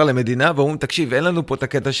מגיע מחר למדינה, ואומרים, תקשיב, אין לנו פה את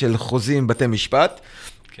הקטע של חוזים בתי משפט,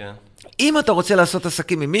 כן. אם אתה רוצה לעשות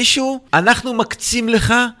עסקים עם מישהו, אנחנו מקצים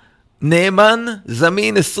לך נאמן,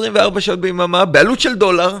 זמין, 24 שעות ביממה, בעלות של $1,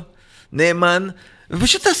 נאמן,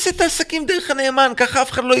 ופשוט תעשה את העסקים דרך הנאמן, ככה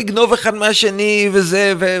אף אחד לא יגנוב אחד מהשני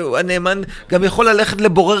וזה, והנאמן גם יכול ללכת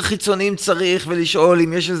לבורר חיצוני אם צריך, ולשאול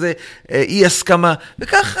אם יש איזה אי הסכמה,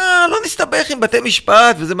 וככה לא נסתבך עם בתי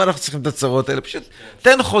משפט, וזה מה אנחנו צריכים את הצרות האלה, פשוט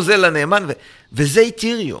תן חוזה לנאמן, וזה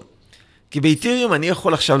איתריום. כי באיתריום אני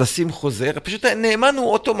יכול עכשיו לשים חוזה, פשוט הנאמן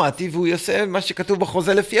הוא אוטומטי, והוא יעשה מה שכתוב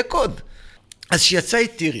בחוזה לפי הקוד. אז שיצא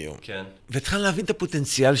איתריום, כן. והתחלנו להבין את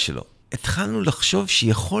הפוטנציאל שלו. התחלנו לחשוב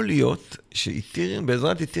שיכול להיות שאיתריום,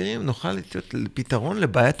 בעזרת איתריום, נוכל לתת פתרון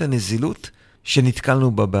לבעיית הנזילות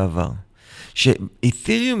שנתקלנו בה בעבר.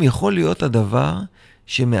 שאיתריום יכול להיות הדבר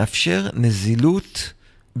שמאפשר נזילות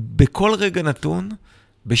בכל רגע נתון,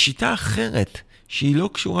 בשיטה אחרת, שהיא לא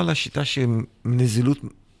קשורה לשיטה שנזילות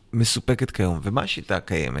מסופקת כיום. ומה השיטה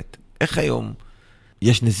הקיימת? איך היום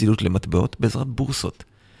יש נזילות למטבעות? בעזרת בורסות.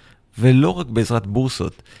 ולא רק בעזרת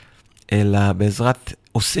בורסות, אלא בעזרת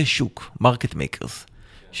עושה שוק, מרקט מייקרס,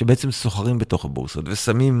 שבעצם סוחרים בתוך הבורסות,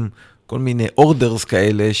 ושמים כל מיני אורדרס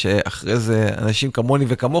כאלה, שאחרי זה אנשים כמוני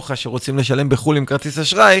וכמוך, שרוצים לשלם בחול עם כרטיס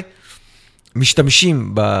אשראי,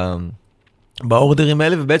 משתמשים באורדרים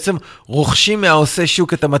האלה, ובעצם רוכשים מהעושה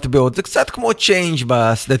שוק את המטבעות. זה קצת כמו צ'יינג'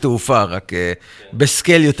 בשדה תעופה, רק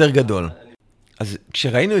בסקייל יותר גדול. אז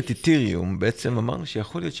כשראינו את איתריום, בעצם אמרנו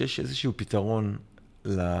שיכול להיות שיש איזשהו פתרון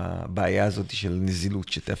לבעיה הזאת של נזילות,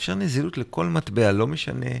 שתאפשר נזילות לכל מטבע, לא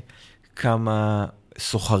משנה כמה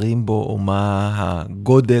סוחרים בו, או מה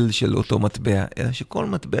הגודל של אותו מטבע, אלא שכל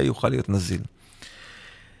מטבע יוכל להיות נזיל.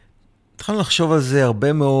 התחלנו לחשוב על זה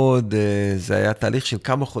הרבה מאוד, זה היה תהליך של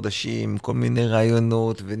כמה חודשים, כל מיני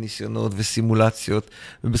רעיונות וניסיונות וסימולציות,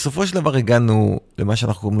 ובסופו של דבר הגענו למה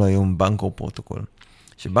שאנחנו קוראים לו היום בנקור פרוטוקול.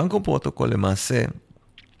 שבנקור פרוטוקול למעשה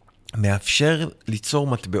מאפשר ליצור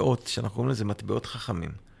מטבעות, שאנחנו קוראים לזה מטבעות חכמים.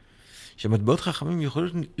 שמטבעות חכמים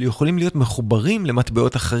יכולים להיות מחוברים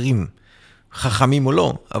למטבעות אחרים, חכמים או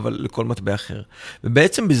לא, אבל לכל מטבע אחר.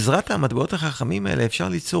 ובעצם בעזרת המטבעות החכמים האלה אפשר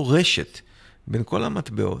ליצור רשת בין כל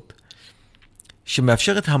המטבעות,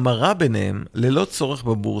 שמאפשרת המרה ביניהם ללא צורך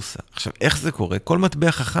בבורסה. עכשיו, איך זה קורה? כל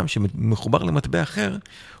מטבע חכם שמחובר למטבע אחר,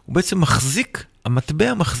 הוא בעצם מחזיק,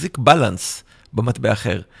 המטבע מחזיק בלנס במטבע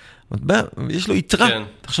אחר. מטבע, יש לו יתרה. כן.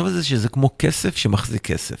 תחשוב על זה שזה כמו כסף שמחזיק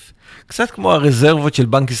כסף. קצת כמו הרזרבות של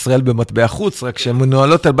בנק ישראל במטבע חוץ, רק שהן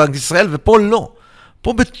מנוהלות על בנק ישראל, ופה לא.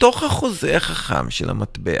 פה בתוך החוזה החכם של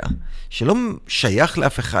המטבע, שלא שייך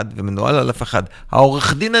לאף אחד ומנוהל על אף אחד,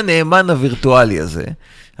 העורך דין הנאמן הווירטואלי הזה,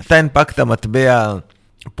 אתה הנפקת מטבע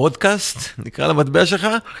פודקאסט, נקרא למטבע שלך,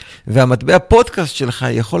 והמטבע פודקאסט שלך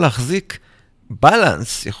יכול להחזיק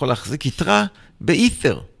בלנס, יכול להחזיק יתרה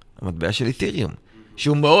באיתר, המטבע של איתריום,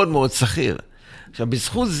 שהוא מאוד מאוד סחיר. עכשיו,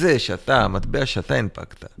 בזכות זה שאתה, המטבע שאתה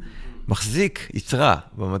הנפקת, מחזיק יתרה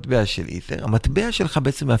במטבע של איתר, המטבע שלך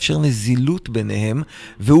בעצם מאפשר נזילות ביניהם,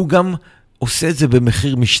 והוא גם עושה את זה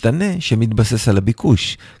במחיר משתנה שמתבסס על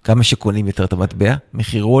הביקוש. כמה שקונים יותר את המטבע,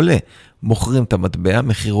 מחירו עולה. מוכרים את המטבע,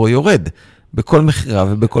 מחירו יורד. בכל מחירה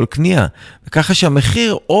ובכל קנייה. וככה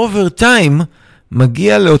שהמחיר over time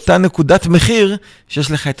מגיע לאותה נקודת מחיר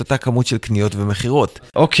שיש לך את אותה כמות של קניות ומחירות.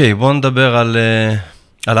 אוקיי, בואו נדבר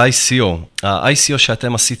על ה-ICO. ה-ICO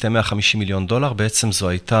שאתם עשיתם $150 מיליון, בעצם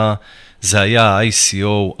זה היה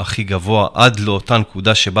ה-ICO הכי גבוה עד לאותה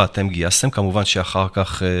נקודה שבה אתם גייסתם. כמובן שאחר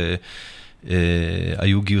כך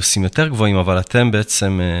היו גיוסים יותר גבוהים, אבל אתם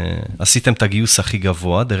בעצם עשיתם את הגיוס הכי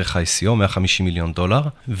גבוה, דרך ה-ICO, $150 מיליון,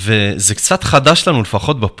 וזה קצת חדש לנו,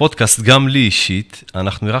 לפחות בפודקאסט, גם לי אישית.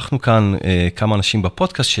 אנחנו ערכנו כאן כמה אנשים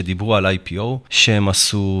בפודקאסט שדיברו על IPO שהם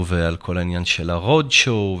עשו, ועל כל העניין של הרוד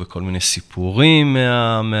שואו, וכל מיני סיפורים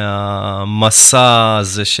מהמסע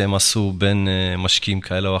הזה שהם עשו בין משקיעים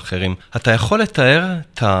כאלה או אחרים. אתה יכול לתאר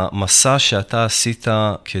את המסע שאתה עשית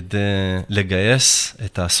כדי לגייס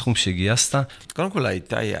את הסכום שגייסת? קודם כל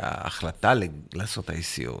הייתה ההחלטה לעשות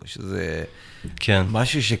ICO, שזה כן.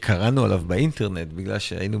 משהו שקראנו עליו באינטרנט, בגלל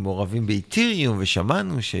שהיינו מעורבים באתיריום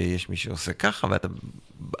ושמענו שיש מי שעושה ככה, ואתה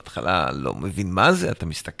בהתחלה לא מבין מה זה, אתה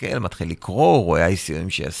מסתכל, מתחיל לקרוא, רואה ICOים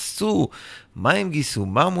שעשו, מה הם גייסו,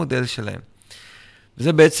 מה המודל שלהם.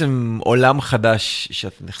 וזה בעצם עולם חדש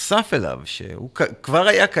שאתה נחשף אליו, שהוא כבר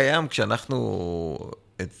היה קיים כשאנחנו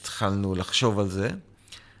התחלנו לחשוב על זה,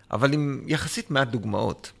 אבל עם יחסית מעט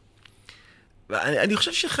דוגמאות. אני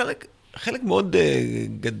חושב שחלק מאוד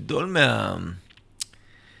גדול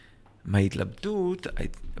מההתלבטות,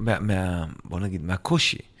 בוא נגיד,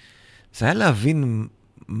 מהקושי, זה היה להבין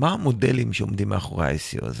מה המודלים שעומדים מאחורי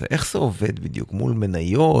ה-ICO הזה, איך זה עובד בדיוק, מול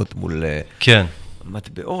מניות, מול כן.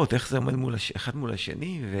 מטבעות, איך זה עומד אחד מול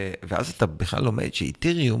השני, ואז אתה בכלל לומד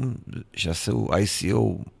שאיתיריום, שעשו ICO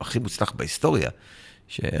הכי מוצלח בהיסטוריה,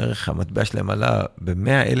 שערך המטבע שלהם עלה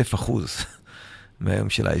ב-100,000% מהיום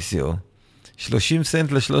של ה-ICO. 30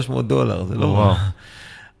 סנט ל$300, זה לא רע.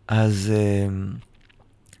 אז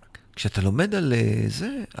כשאתה לומד על זה,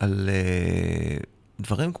 על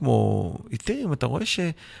דברים כמו איתיריום, אתה רואה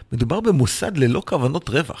שמדובר במוסד ללא כוונות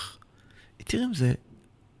רווח. איתיריום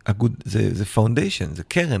זה פאונדיישן, זה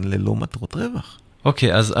קרן ללא מטרות רווח.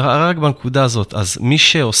 אוקיי, אז רק בנקודה הזאת, אז מי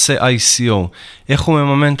שעושה ICO, איך הוא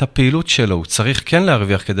מממן את הפעילות שלו? הוא צריך כן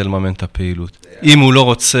להרוויח כדי לממן את הפעילות. אם הוא לא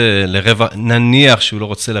רוצה לרווח, נניח שהוא לא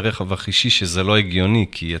רוצה לרווח אישי, שזה לא הגיוני,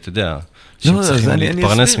 כי אתה יודע, שצריכים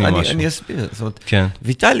להתפרנס ממשהו. אני אסביר, זאת אומרת,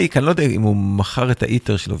 ויטליק, אני לא יודע אם הוא מכר את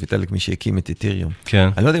האיתר שלו, ויטליק מי שהקים את איתיריום.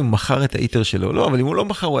 אני לא יודע אם הוא מכר את האיתר שלו, לא, אבל אם הוא לא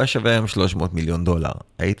מכר, הוא היה שווה היום $300 מיליון,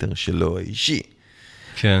 האיתר שלו האישי.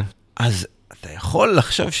 כן. אז אתה יכול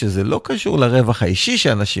לחשוב שזה לא קשור לרווח האישי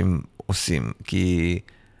שאנשים עושים, כי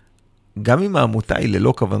גם אם העמותה היא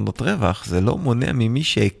ללא כוונות רווח, זה לא מונע ממי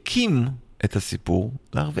שהקים את הסיפור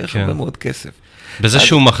להרוויח הרבה מאוד כסף. בזה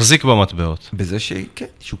שהוא מחזיק במטבעות. בזה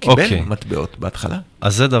שהוא קיבל מטבעות בהתחלה.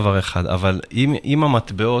 אז זה דבר אחד, אבל אם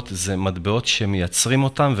המטבעות זה מטבעות שמייצרים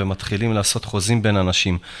אותם ומתחילים לעשות חוזים בין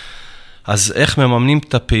אנשים, אז איך מממנים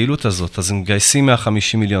את הפעילות הזאת? אז הם גייסים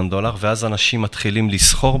 $150 מיליון, ואז אנשים מתחילים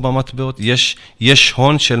לסחור במטבעות? יש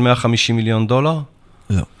הון של $150 מיליון? לא.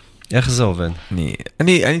 איך זה עובד?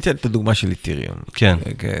 אני אתן את הדוגמה של איתיריום. כן.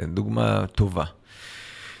 דוגמה טובה.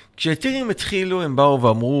 כשאיתיריום התחילו, הם באו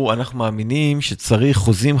ואמרו, אנחנו מאמינים שצריך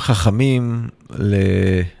חוזים חכמים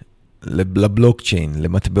לבלוקצ'יין,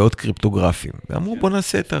 למטבעות קריפטוגרפיים. ואמרו, בוא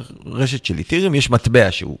נעשה את הרשת של איתיריום, יש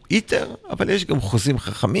מטבע שהוא איתר, אבל יש גם חוזים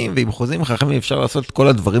חכמים, ועם חוזים חכמים אפשר לעשות את כל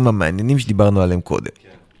הדברים המעניינים שדיברנו עליהם קודם.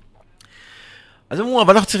 אז אמרו,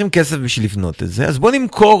 אבל אנחנו צריכים כסף בשביל לבנות את זה, אז בוא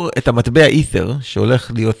נמכור את המטבע איתר,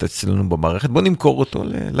 שהולך להיות אצלנו במערכת, בוא נמכור אותו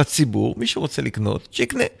לציבור, מי שרוצה לקנות,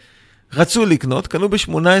 שיקנה. רצו לקנות, קנו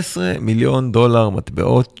 $18 מיליון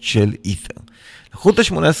מטבעות של איתר. לקחו את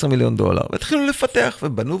 $18 מיליון, והתחילו לפתח,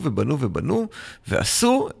 ובנו,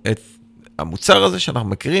 ועשו את המוצר הזה שאנחנו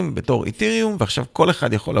מכירים בתור איתיריום, ועכשיו כל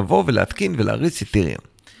אחד יכול לבוא ולהתקין ולהריץ איתיריום.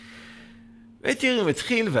 ואיתיריום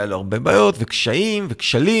התחיל, והיה לו הרבה בעיות, וקשיים,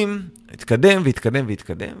 וכשלים, התקדם,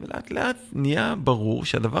 ולאט לאט נהיה ברור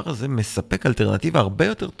שהדבר הזה מספק אלטרנטיבה הרבה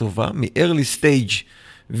יותר טובה מ-early stage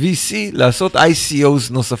VC לעשות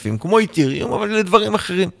ICOs נוספים, כמו איתיריום, אבל לדברים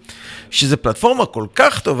אחרים. שזו פלטפורמה כל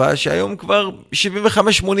כך טובה, שהיום כבר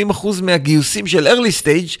 75-80% מהגיוסים של early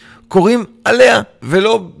stage קוראים עליה,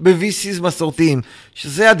 ולא ב-VCs מסורתיים.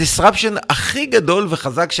 שזה הדיסרפשן הכי גדול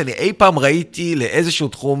וחזק שאני אי פעם ראיתי לאיזשהו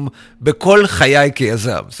תחום בכל חיי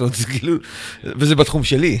כיזם. זאת אומרת, זה כאילו, וזה בתחום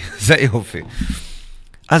שלי, זה יופי.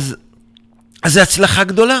 אז זה הצלחה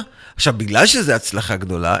גדולה. עכשיו, בגלל שזה הצלחה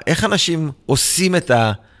גדולה, איך אנשים עושים את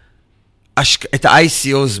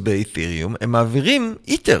ה-ICOs באיתיריום? הם מעבירים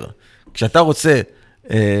איתר. כשאתה רוצה,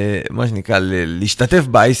 מה שנקרא, להשתתף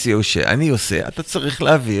ב-ICO שאני עושה, אתה צריך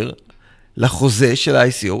להעביר לחוזה של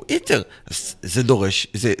ה-ICO איתר. אז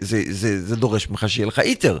זה דורש ממך שיהיה לך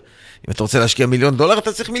איתר. אם אתה רוצה להשקיע $1 מיליון,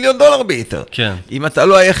 אתה צריך $1 מיליון באיתר. כן. אם אתה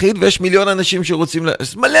לא היחיד ויש מיליון אנשים שרוצים,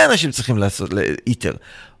 מלא אנשים צריכים לעשות איתר.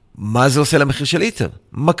 מה זה עושה למחיר של איתר?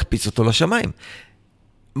 מקפיץ אותו לשמיים.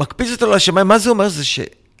 מה זה אומר? זה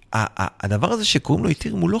שהדבר הזה שקוראים לו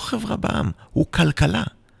איתיריום הוא לא חברה בעם, הוא כלכלה.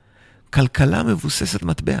 כלכלה מבוססת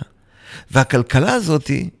מטבע. והכלכלה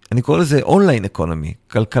הזאת, אני קורא לזה אונליין אקונומי,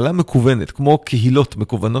 כלכלה מקוונת, כמו קהילות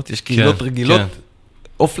מקוונות, יש קהילות רגילות,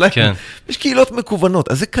 אופליין, יש קהילות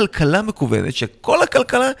מקוונות, אז זה כלכלה מקוונת, שכל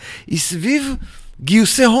הכלכלה היא סביב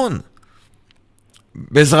גיוסי הון,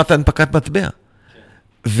 בעזרת הנפקת מטבע.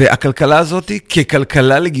 והכלכלה הזאת,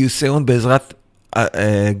 ככלכלה לגיוסי הון בעזרת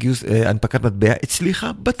הנפקת מטבע,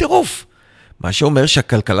 הצליחה בטירוף. מה שאומר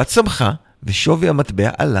שהכלכלה צמחה, ושווי המטבע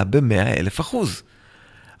עלה ב100,000%.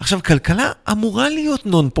 עכשיו, כלכלה אמורה להיות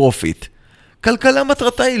נון פרופיט. כלכלה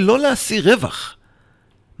מטרתה היא לא להשיא רווח.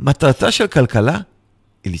 מטרתה של כלכלה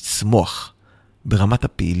היא לצמוח ברמת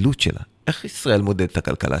הפעילות שלה. איך ישראל מודד את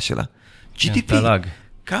הכלכלה שלה? GDP.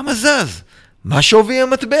 כמה זז? מה שווי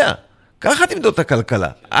המטבע? ככה תמדוד את הכלכלה.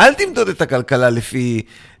 אל תמדוד את הכלכלה לפי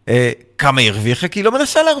כמה ירוויחה, כי היא לא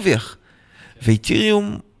מנסה להרוויח.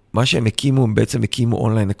 ואיתריום, מה שהם הקימו, הם בעצם הקימו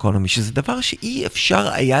אונליין אקונומי, שזה דבר שאי אפשר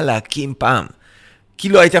היה להקים פעם. כי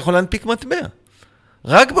לא היית יכול להנפיק מטבע.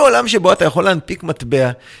 רק בעולם שבו אתה יכול להנפיק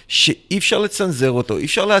מטבע, שאי אפשר לצנזר אותו, אי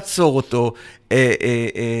אפשר לעצור אותו,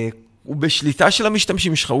 הוא בשליטה של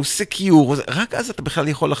המשתמשים שלך, הוא סקיור, רק אז אתה בכלל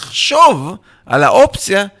יכול לחשוב על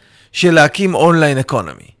האופציה של להקים אונליין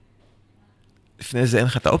אקונומי. לפני זה אין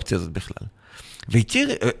לך את האופציה הזאת בכלל.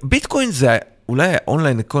 ביטקוין זה אולי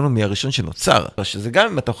האונליין אקונומי הראשון שנוצר, שזה גם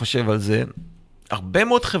אם אתה חושב על זה, הרבה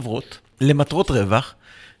מאוד חברות למטרות רווח,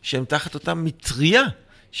 שהן תחת אותה מטריה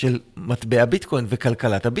של מטבע ביטקוין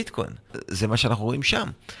וכלכלת הביטקוין. זה מה שאנחנו רואים שם.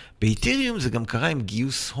 באיתריום זה גם קרה עם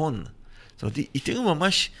גיוס הון. זאת אומרת, איתריום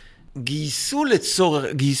ממש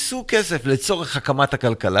גייסו כסף לצורך הקמת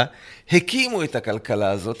הכלכלה, הקימו את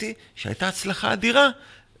הכלכלה הזאת, שהייתה הצלחה אדירה,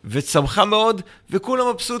 וצמחה מאוד, וכולם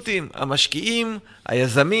מבסוטים. המשקיעים,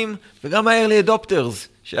 היזמים, וגם ה-early adopters,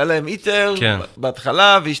 שהיה להם איתר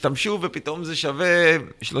בהתחלה, והשתמשו, ופתאום זה שווה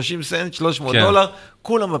 30 סנט, $300,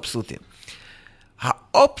 כולם מבסוטים.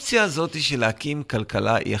 האופציה הזאת של להקים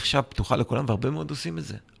כלכלה, היא עכשיו פתוחה לכולם, והרבה מאוד עושים את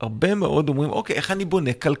זה. הרבה מאוד אומרים, אוקיי, איך אני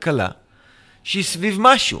בונה כלכלה שהיא סביב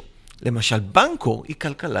משהו? למשל, בנקור היא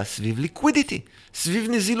כלכלה סביב ליקווידיטי,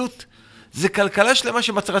 סביב נזילות. זה כלכלה שלמה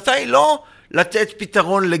שמטרתה היא לא לתת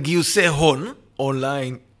פתרון לגיוסי הון,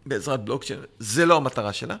 אונליין, בעזרת בלוקצ'יין, זה לא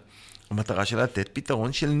המטרה שלה. המטרה שלה לתת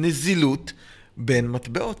פתרון של נזילות בין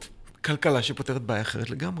מטבעות. כלכלה שפותרת בעיה אחרת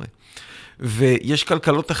לגמרי. ויש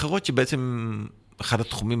כלכלות אחרות שבעצם אחד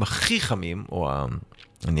התחומים הכי חמים, או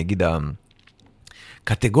אני אגיד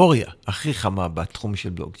הקטגוריה הכי חמה בתחום של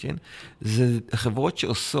בלוקצ'יין, זה חברות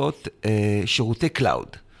שעושות שירותי קלאוד.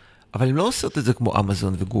 אבל הן לא עושות את זה כמו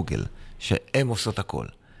אמזון וגוגל, שהן עושות הכל.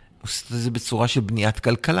 עושות את זה בצורה של בניית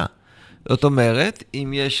כלכלה. זאת אומרת,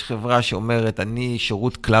 אם יש חברה שאומרת, אני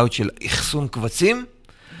שירות קלאוד של אחסון קבצים,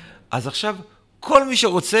 אז עכשיו כל מי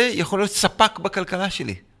שרוצה יכול להיות ספק בכלכלה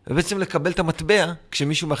שלי. ובעצם לקבל את המטבע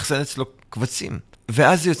כשמישהו מאחסן אצלו קבצים.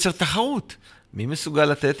 ואז זה יוצר תחרות. מי מסוגל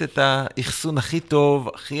לתת את האחסון הכי טוב,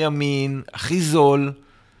 הכי אמין, הכי זול?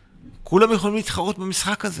 כולם יכולים להתחרות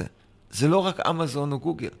במשחק הזה. זה לא רק אמזון או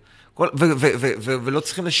גוגל. ולא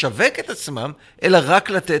צריכים לשווק את עצמם, אלא רק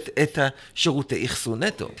לתת את השירותי אחסון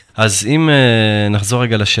נטו. אז אם נחזור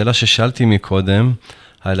רגע לשאלה ששאלתי מקודם,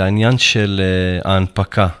 על העניין של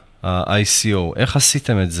ההנפקה, ה-ICO, איך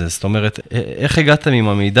עשיתם את זה? זאת אומרת, איך הגעתם עם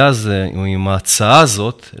המידע הזה, או עם ההצעה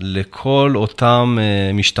הזאת, לכל אותם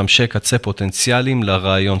משתמשי קצה פוטנציאליים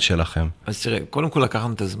לרעיון שלכם? אז תראה, קודם כל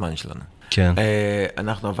לקחנו את הזמן שלנו. כן.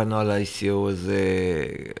 אנחנו עבדנו על ה-ICO הזה,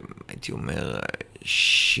 הייתי אומר, 7-8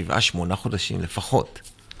 חודשים לפחות.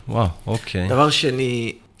 וואו, אוקיי. דבר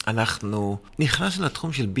שני, אנחנו נכנסנו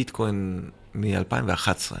לתחום של ביטקוין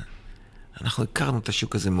מ-2011. אנחנו הכרנו את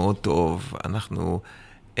השוק הזה מאוד טוב, אנחנו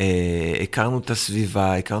הכרנו את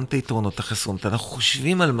הסביבה, הכרנו את היתרונות, החסרונות, אנחנו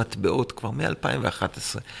חושבים על מטבעות כבר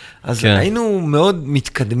מ-2011. אז היינו מאוד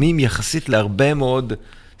מתקדמים יחסית להרבה מאוד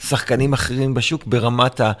שחקנים אחרים בשוק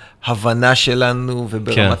ברמת ההבנה שלנו,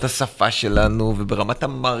 וברמת השפה שלנו, וברמת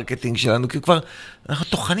המרקטינג שלנו, כי כבר אנחנו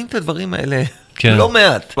תוכנים את הדברים האלה לא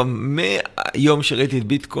מעט. מהיום שראיתי את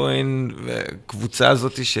ביטקוין, והקבוצה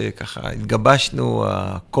הזאת שככה התגבשנו,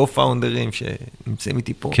 ה-co-founders שנמצאים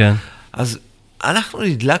איתי פה, אז אנחנו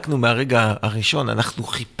נדלקנו מהרגע הראשון, אנחנו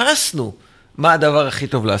חיפשנו מה הדבר הכי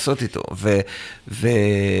טוב לעשות איתו,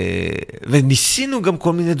 וניסינו גם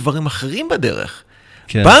כל מיני דברים אחרים בדרך.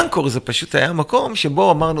 בנקור זה פשוט היה מקום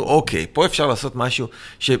שבו אמרנו, אוקיי, פה אפשר לעשות משהו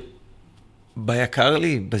שביקר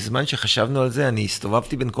לי, בזמן שחשבנו על זה, אני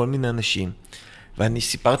הסתובבתי בין כל מיני אנשים, ואני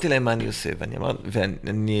סיפרתי להם מה אני עושה,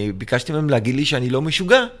 ואני ביקשתי מהם להגיד לי שאני לא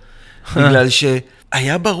משוגע, בגלל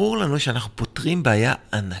שהיה ברור לנו שאנחנו פותרים בעיה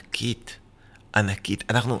ענקית. ענקית.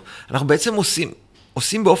 אנחנו בעצם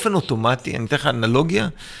עושים באופן אוטומטי, אני אתן לך אנלוגיה,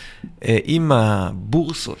 עם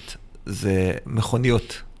הבורסות, זה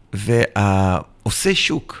מכוניות, עושה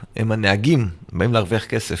שוק, הם הנהגים, באים להרוויח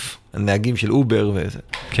כסף, הנהגים של אובר וזה.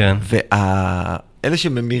 כן. ואלה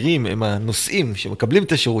שממירים הם הנוסעים שמקבלים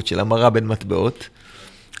את השירות של המרה בין מטבעות,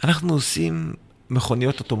 אנחנו עושים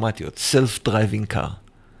מכוניות אוטומטיות, self-driving car,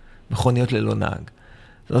 מכוניות ללא נהג.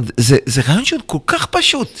 זה רעיון שהוא כל כך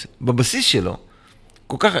פשוט בבסיס שלו,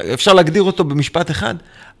 כל כך, אפשר להגדיר אותו במשפט אחד,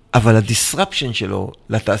 אבל הדיסרפשן שלו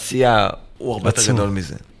לתעשייה הוא הרבה יותר גדול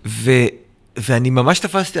מזה. ואני ממש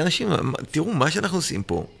תפסתי אנשים, תראו, מה שאנחנו עושים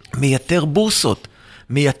פה, מייתר בורסות,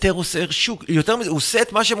 מייתר עושה שוק, יותר מזה, הוא עושה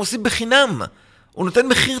את מה שהם עושים בחינם. הוא נותן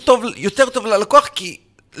מחיר טוב, יותר טוב ללקוח, כי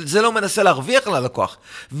זה לא מנסה להרוויח ללקוח.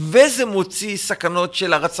 וזה מוציא סכנות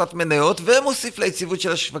של הרצת מניות, ומוסיף ליציבות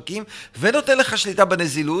של השווקים, ונותן לך שליטה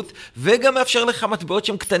בנזילות, וגם מאפשר לך מטבעות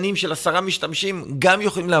שהם קטנים של 10 משתמשים, גם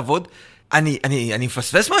יכולים לעבוד. אני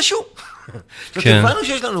מפספס משהו? כן. הבנו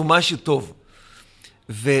שיש לנו משהו טוב.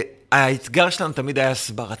 והאתגר שלנו תמיד היה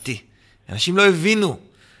הסברתי. אנשים לא הבינו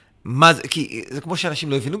מה זה, כי זה כמו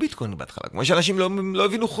שאנשים לא הבינו ביטקוין בהתחלה, כמו שאנשים לא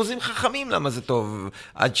הבינו חוזים חכמים למה זה טוב,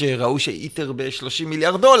 עד שראו שאיתר ב$30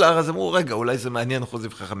 מיליארד, אז אמרו, רגע, אולי זה מעניין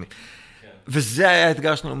חוזים חכמים. כן. וזה היה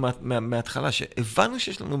האתגר שלנו מההתחלה, שהבנו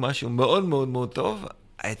שיש לנו משהו מאוד מאוד מאוד טוב,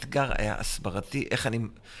 האתגר היה הסברתי,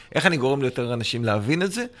 איך אני גורם ליותר אנשים להבין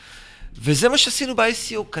את זה, וזה מה שעשינו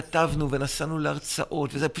ב-ICO, כתבנו ונסענו להרצאות,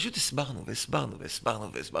 וזה פשוט הסברנו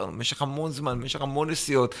במשך המון זמן, במשך המון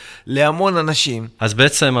נסיעות, להמון אנשים. אז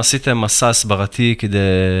בעצם עשיתם מסע הסברתי כדי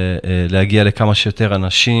להגיע לכמה שיותר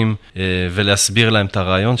אנשים, ולהסביר להם את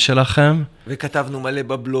הרעיון שלכם. וכתבנו מלא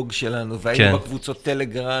בבלוג שלנו, והיינו בקבוצות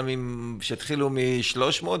טלגרמים שהתחילו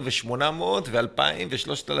מ-300 ו-800 ו-2,000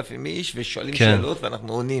 ו-3,000 איש, ושואלים שאלות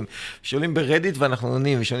ואנחנו עונים. שואלים ברדיט ואנחנו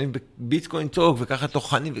עונים, ושואלים בביטקוין טוק, וככה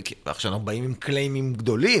תוכנים, ועכשיו אנחנו באים עם קליימים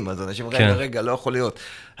גדולים, אז אנשים רגע, לא יכול להיות.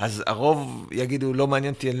 אז הרוב יגידו, לא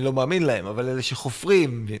מעניין אותי, אני לא מאמין להם, אבל אלה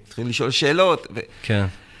שחופרים, התחילו לשאול שאלות. כן.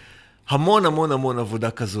 המון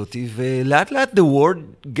עבודה כזאת, ולאט לאט the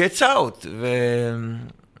word gets out,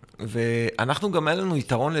 ואנחנו גם היה לנו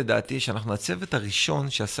יתרון לדעתי, שאנחנו הצוות הראשון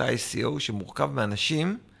שעשה ICO, שמורכב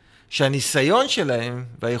מאנשים, שהניסיון שלהם,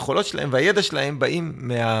 והיכולות שלהם, והידע שלהם, באים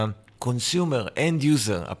מה-consumer, end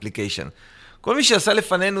user application. כל מי שעשה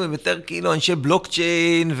לפנינו הם יותר כאילו אנשי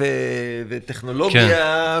בלוקצ'יין,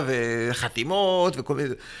 וטכנולוגיה, וחתימות, וכל מיני...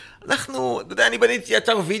 אנחנו, אתה יודע, אני בניתי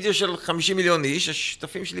אתר וידאו של 50 מיליון איש,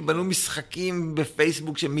 השותפים שלי בנו משחקים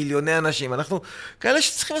בפייסבוק של מיליוני אנשים, אנחנו כאלה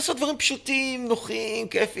שצריכים לעשות דברים פשוטים, נוחים,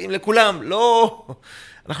 כיפים, לכולם, לא,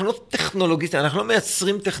 אנחנו לא טכנולוגיסטים, אנחנו לא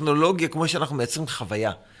מייצרים טכנולוגיה כמו שאנחנו מייצרים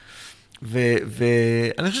חוויה.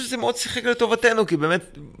 ואני חושב שזה מאוד שיחק לטובתנו, כי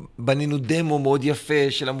באמת בנינו דמו מאוד יפה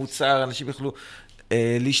של המוצר, אנשים יכלו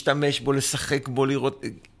להשתמש בו, לשחק בו, לראות,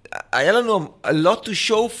 היה לנו a lot to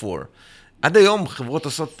show for. עד היום חברות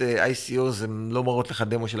עושות ICO, הן לא מראות לך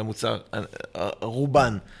דמו של המוצר,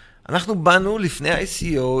 רובן. אנחנו באנו לפני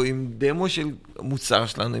ICO עם דמו של מוצר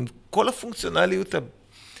שלנו, עם כל הפונקציונליות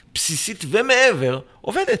הבסיסית ומעבר,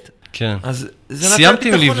 עובדת. כן. אז זה סיימתם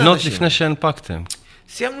לבנות לפני שהנפקתם.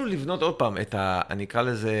 סיימנו לבנות עוד פעם אני אקרא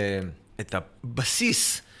לזה, את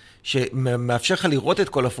הבסיס, שמאפשר לך לראות את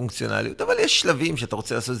כל הפונקציונליות, אבל יש שלבים שאתה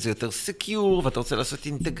רוצה לעשות את זה יותר סקיור, ואתה רוצה לעשות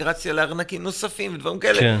אינטגרציה לארנקים נוספים ודברים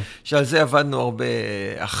כאלה, כן. שעל זה עבדנו הרבה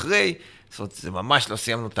אחרי, זאת אומרת, זה ממש לא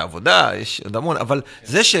סיימנו את העבודה, יש עוד המון, אבל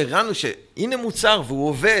זה שהראינו שהנה מוצר והוא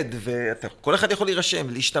עובד, וכל אחד יכול להירשם,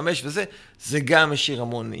 להשתמש וזה, זה גם משאיר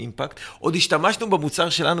המון אימפקט. עוד השתמשנו במוצר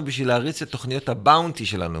שלנו בשביל להריץ את תוכניות הבאונטי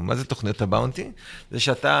שלנו. מה זה תוכניות הבאונטי? זה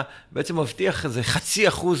שאתה בעצם מבטיח איזה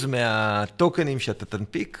 0.5% מהטוקנים שאתה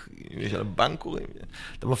תנפיק, יש על בנקורים,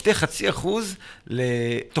 אתה מבטיח 0.5%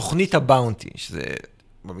 לתוכנית הבאונטי, שזה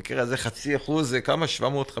במקרה הזה 0.5% זה כמה?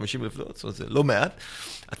 750,000 דולר, זאת אומרת, זה לא מעט.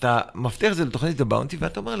 אתה מבטיח את זה לתוכנית הבאונטי,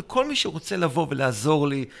 ואתה אומר לכל מי שרוצה לבוא ולעזור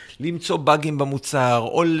לי, למצוא באגים במוצר,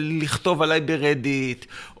 או לכתוב עליי ברדיט,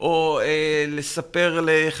 או לספר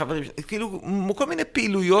לחברים, כאילו, כל מיני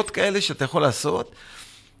פעילויות כאלה שאתה יכול לעשות,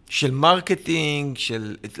 של מרקטינג,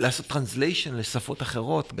 של לעשות טרנסליישן לשפות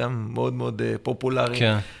אחרות, גם מאוד מאוד פופולרי.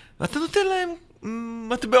 כן. ואתה נותן להם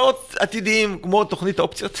מטבעות עתידיים, כמו תוכנית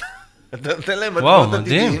האופציות. אתה נותן להם מטבעות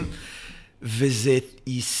עתידיים. וזה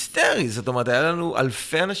היסטרי, זאת אומרת, היה לנו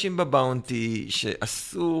אלפי אנשים בבאונטי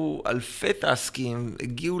שעשו אלפי טסקים,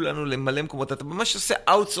 הגיעו לנו למלא מקומות, אתה ממש עושה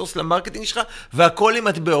אאוטסורס למרקטינג שלך, והכל עם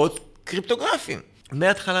מטבעות קריפטוגרפיים.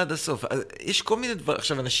 מההתחלה עד הסוף. יש כל מיני דברים,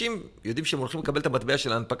 עכשיו אנשים יודעים שהם הולכים לקבל את המטבע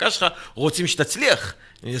של ההנפקה שלך, רוצים שתצליח,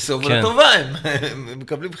 הם יעשו עבודה טובה, הם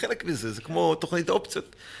מקבלים חלק מזה, זה כמו תוכנית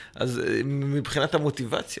האופציות, אז מבחינת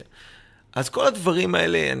המוטיבציה. אז כל הדברים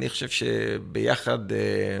האלה, אני חושב שביחד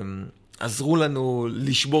עזרו לנו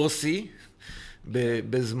לשבור שיא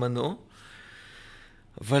בזמנו,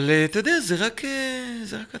 אבל אתה יודע, זה רק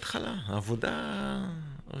התחלה. העבודה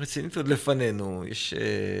רצינית עוד לפנינו.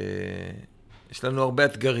 יש לנו הרבה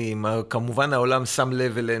אתגרים. כמובן העולם שם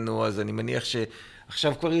לב אלינו, אז אני מניח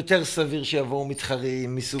שעכשיו כבר יותר סביר שיבואו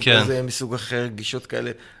מתחרים מסוג כזה, מסוג אחר, גישות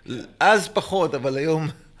כאלה. אז פחות, אבל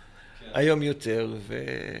היום יותר,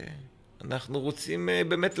 ואנחנו רוצים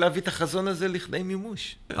באמת להביא את החזון הזה לכדי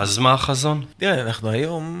מימוש. אז מה החזון? תראה, אנחנו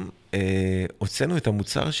היום הוצאנו את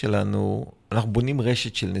המוצר שלנו, אנחנו בונים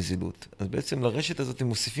רשת של נזילות. אז בעצם לרשת הזאת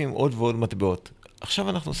מוסיפים עוד ועוד מטבעות. עכשיו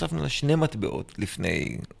אנחנו הוספנו לה 2 מטבעות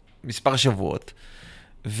לפני מספר שבועות,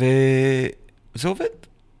 וזה עובד.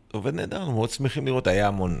 זה עובד נהדר, אנחנו מאוד שמחים לראות, היה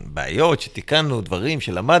המון בעיות שתיקנו, דברים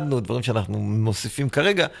שלמדנו, דברים שאנחנו מוסיפים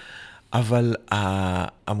כרגע, אבל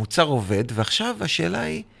המוצר עובד, ועכשיו השאלה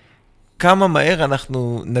היא, כמה מהר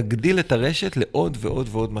אנחנו נגדיל את הרשת לעוד ועוד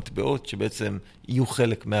ועוד מטבעות, שבעצם יהיו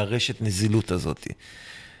חלק מהרשת נזילות הזאת.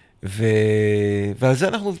 ועל זה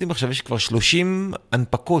אנחנו עובדים עכשיו, יש כבר 30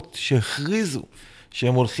 הנפקות שהכריזו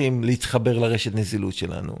שהם הולכים להתחבר לרשת נזילות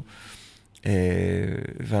שלנו.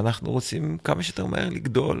 ואנחנו רוצים כמה שיותר מהר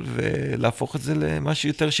לגדול ולהפוך את זה למשהו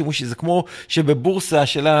יותר שימושי. זה כמו שבבורסה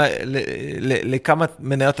שלה, לכמה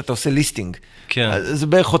מניות אתה עושה ליסטינג. כן. זה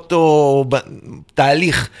בערך אותו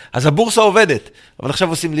תהליך. אז הבורסה עובדת, אבל עכשיו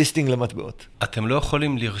עושים ליסטינג למטבעות. אתם לא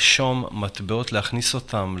יכולים לרשום מטבעות, להכניס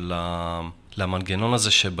אותם למנגנון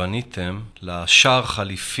הזה שבניתם, לשער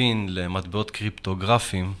חליפין למטבעות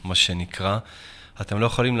קריפטוגרפיים, מה שנקרא. אתם לא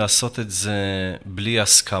יכולים לעשות את זה בלי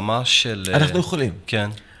הסכמה של... אנחנו יכולים. כן.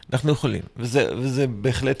 אנחנו יכולים, וזה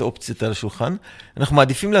בהחלט אופציה על השולחן. אנחנו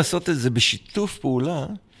מעדיפים לעשות את זה בשיתוף פעולה,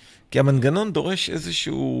 כי המנגנון דורש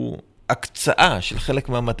איזושהי הקצאה של חלק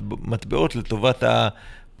מהמטבעות לטובת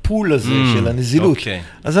הפול הזה של הנזילות. אוקיי.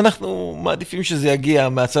 אז אנחנו מעדיפים שזה יגיע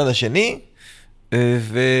מהצד השני,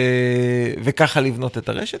 וככה לבנות את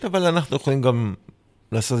הרשת, אבל אנחנו יכולים גם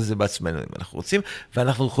לעשות את זה בעצמנו אם אנחנו רוצים,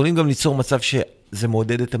 ואנחנו יכולים גם ליצור מצב שזה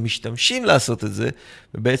מעודד את המשתמשים לעשות את זה,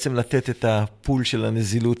 ובעצם לתת את הפול של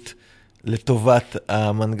הנזילות לטובת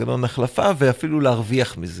המנגנון החלפה, ואפילו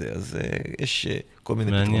להרוויח מזה. אז יש כל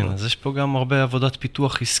מיני פתרונות. מעניין, אז יש פה גם הרבה עבודת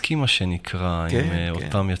פיתוח עסקי, מה שנקרא, עם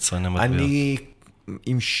אותם יצרני מטבעות. אני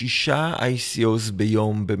עם 6 ICOs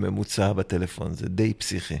ביום בממוצע בטלפון, זה די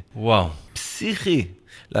פסיכי. וואו. פסיכי.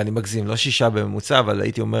 לא, אני מגזים, לא 6 בממוצע, אבל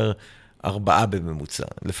הייתי אומר 4 בממוצע.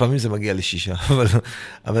 לפעמים זה מגיע ל6,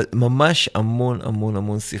 אבל ממש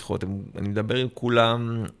המון שיחות. אני מדבר עם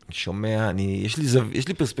כולם, שומע, יש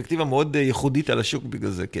לי פרספקטיבה מאוד ייחודית על השוק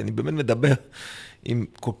בגלל זה, כי אני באמת מדבר עם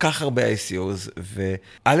כל כך הרבה ICOs,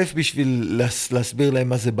 וא' בשביל להסביר להם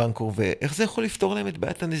מה זה בנקור, ואיך זה יכול לפתור להם את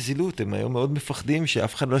בעיית הנזילות. הם היום מאוד מפחדים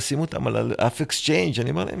שאף אחד לא ישים אותם על ה-AppExchange. אני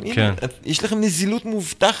אומר להם, הנה, יש לכם נזילות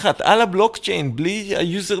מובטחת על הבלוקצ'יין, בלי,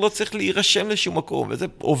 היוזר לא צריך להירשם לשום מקום, וזה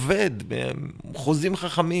עובד, חוזים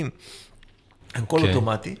חכמים. הכל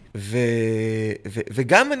אוטומטי,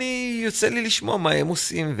 וגם אני יוצא לי לשמוע מה הם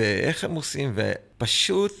עושים, ואיך הם עושים,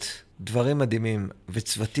 ופשוט דברים מדהימים,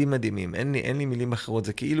 וצוותים מדהימים, אין לי מילים אחרות,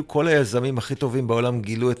 זה כאילו כל היזמים הכי טובים בעולם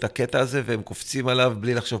גילו את הקטע הזה, והם קופצים עליו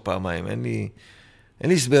בלי לחשוב פעמיים, אין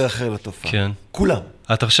לי הסבר אחר לתופעה. כן. כולם.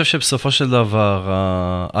 אתה חושב שבסופו של דבר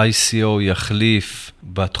ה-ICO יחליף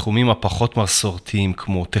בתחומים הפחות מסורתיים,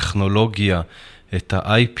 כמו טכנולוגיה, את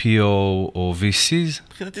ה-IPO או VCs?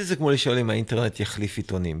 מבחינתי זה כמו לשאול אם האינטרנט יחליף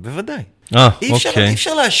עיתונים, בוודאי. אוקיי. אי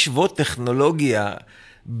אפשר להשוות טכנולוגיה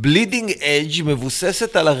בלידינג אדג'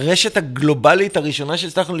 מבוססת על הרשת הגלובלית הראשונה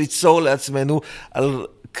שהצלחנו ליצור לעצמנו, על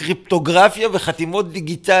קריפטוגרפיה וחתימות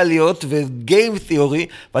דיגיטליות וגיים תיאורי,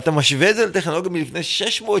 ואתה משווה את זה לטכנולוגיה מלפני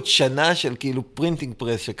 600 שנה של כאילו פרינטינג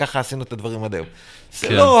פרס, שככה עשינו את הדברים עד היום. זה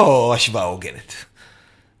לא השוואה הוגנת.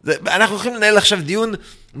 אנחנו הולכים לנהל עכשיו דיון,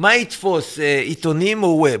 מה יתפוס, עיתונים או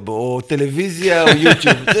ווב, או טלוויזיה או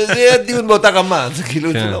יוטיוב, זה יהיה דיון באותה רמה, זה כאילו,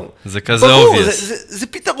 זה כזה obvious. זה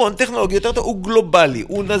פתרון טכנולוגי יותר טוב, הוא גלובלי,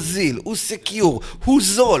 הוא נזיל, הוא סקיור, הוא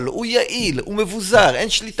זול, הוא יעיל, הוא מבוזר, אין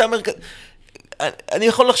שליטה מרכזית. אני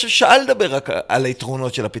יכול לחשוב שעה לדבר רק על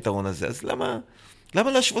היתרונות של הפתרון הזה, אז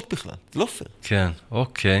למה להשוות בכלל? זה לא פייר. כן,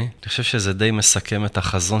 אוקיי. אני חושב שזה די מסכם את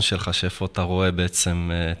החזון שלך, שאיפה אתה רואה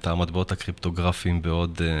בעצם את המטבעות הקריפטוגרפיים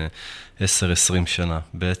בעוד 10-20 שנה.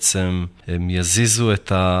 בעצם הם יזיזו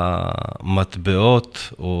את המטבעות,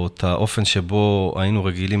 או את האופן שבו היינו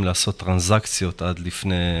רגילים לעשות טרנזקציות עד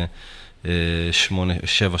לפני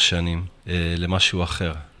 7 שנים, למשהו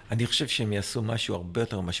אחר. אני חושב שהם יעשו משהו הרבה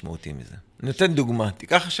יותר משמעותי מזה. אני נותן דוגמה.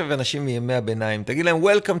 תיקח עכשיו אנשים מימי הביניים, תגיד להם,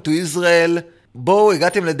 Welcome to Israel, בואו,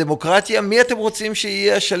 הגעתם לדמוקרטיה, מי אתם רוצים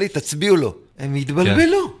שיהיה השליט? תצביעו לו. הם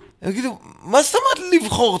יתבלבלו. הם יגידו, מה זאת אומרת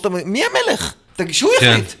לבחור אותם? מי המלך? שהוא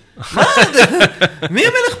יחליט. מי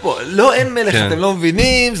המלך פה? לא, אין מלך, אתם לא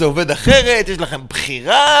מבינים, זה עובד אחרת, יש לכם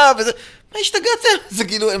בחירה, וזה... מה השתגעתם? זה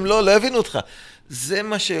כאילו, הם לא יבינו אותך. זה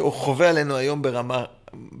מה שחווה עלינו היום ברמה,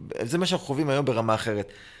 זה מה שאנחנו חווים היום ברמה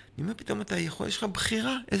אחרת. מה פתאום אתה יכול, יש לך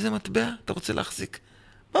בחירה? איזה מטבע אתה רוצה להחזיק?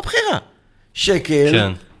 מה בחירה?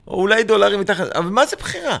 שקל, או אולי דולרים מתחת, אבל מה זה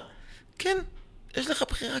בחירה? כן, יש לך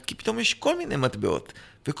בחירה, כי פתאום יש כל מיני מטבעות,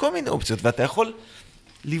 וכל מיני אופציות, ואתה יכול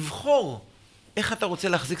לבחור איך אתה רוצה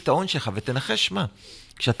להחזיק את ההון שלך, ותנחש מה.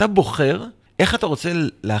 כשאתה בוחר איך אתה רוצה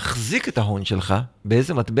להחזיק את ההון שלך,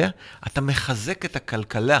 באיזה מטבע, אתה מחזק את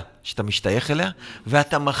הכלכלה שאתה משתייך אליה,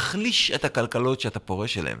 ואתה מחליש את הכלכלות שאתה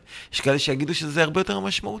פורש אליהן. יש כאלה שיגידו שזה הרבה יותר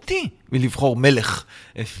משמעותי מלבחור מלך,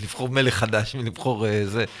 לבחור מלך חדש, מלבחור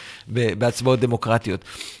זה, בהצבעות דמוקרטיות.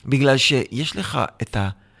 בגלל שיש לך את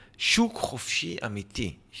השוק חופשי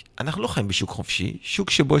אמיתי. אנחנו לא חיים בשוק חופשי, שוק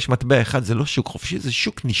שבו יש מטבע אחד זה לא שוק חופשי, זה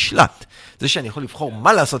שוק נשלט. זה שאני יכול לבחור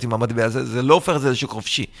מה לעשות עם המטבע הזה, זה לא הופך את זה לשוק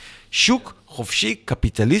חופשי. שוק חופשי,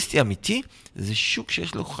 קפיטליסטי אמיתי, זה שוק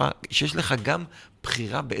שיש לך גם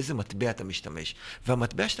בחירה באיזה מטבע אתה משתמש.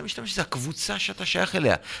 והמטבע שאתה משתמש זה הקבוצה שאתה שייך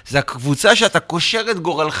אליה. זה הקבוצה שאתה קושר את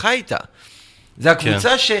גורלך איתה. זה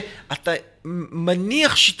הקבוצה שאתה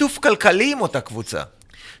מניח שיתוף כלכלי עם אותה קבוצה.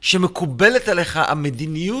 שמקובלת עליך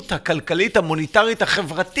המדיניות הכלכלית, המוניטרית,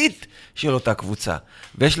 החברתית של אותה קבוצה.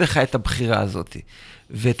 ויש לך את הבחירה הזאת.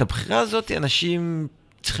 ואת הבחירה הזאת אנשים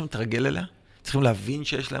צריכים להתרגל אליה, צריכים להבין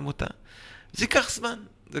שיש להם אותה. זה ייקח זמן.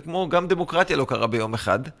 זה כמו גם דמוקרטיה לא קרה ביום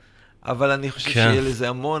אחד, אבל אני חושב שיהיה לזה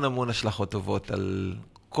המון המון השלכות טובות על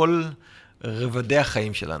כל רבדי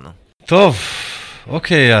החיים שלנו. טוב.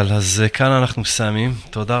 אוקיי, אייל, אז כאן אנחנו מסיימים.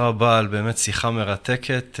 תודה רבה על באמת שיחה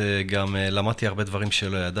מרתקת. גם למדתי הרבה דברים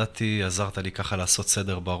שלא ידעתי. עזרת לי ככה לעשות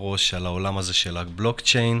סדר בראש על העולם הזה של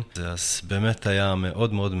הבלוקצ'יין. אז באמת היה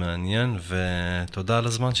מאוד מאוד מעניין, ותודה על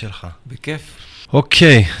הזמן שלך. בכיף.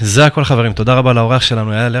 אוקיי, זה הכל חברים. תודה רבה לאורח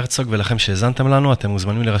שלנו, אייל הרצוג, ולכם שהזנתם לנו. אתם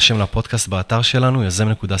מוזמנים להירשם לפודקאסט באתר שלנו,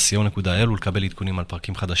 יזם.co.il, ולקבל עדכונים על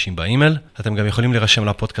פרקים חדשים באימייל. אתם גם יכולים להירשם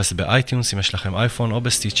לפודקאסט באייטיונס, אם יש לכם אייפון, או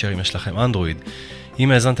בסטיצ'ר, אם יש לכם אנדרואיד.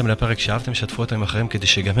 אם האזנתם לפרק שאהבתם, שתפו אותו עם אחרים כדי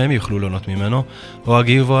שגם הם יוכלו ליהנות ממנו, או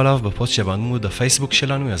הגיבו עליו בפוסט שבעמוד הפייסבוק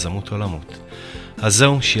שלנו, יזמות עולמות. אז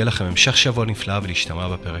זהו, שיהיה לכם המשך שבוע נפלא ולהשתמע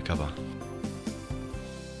בפרק הבא.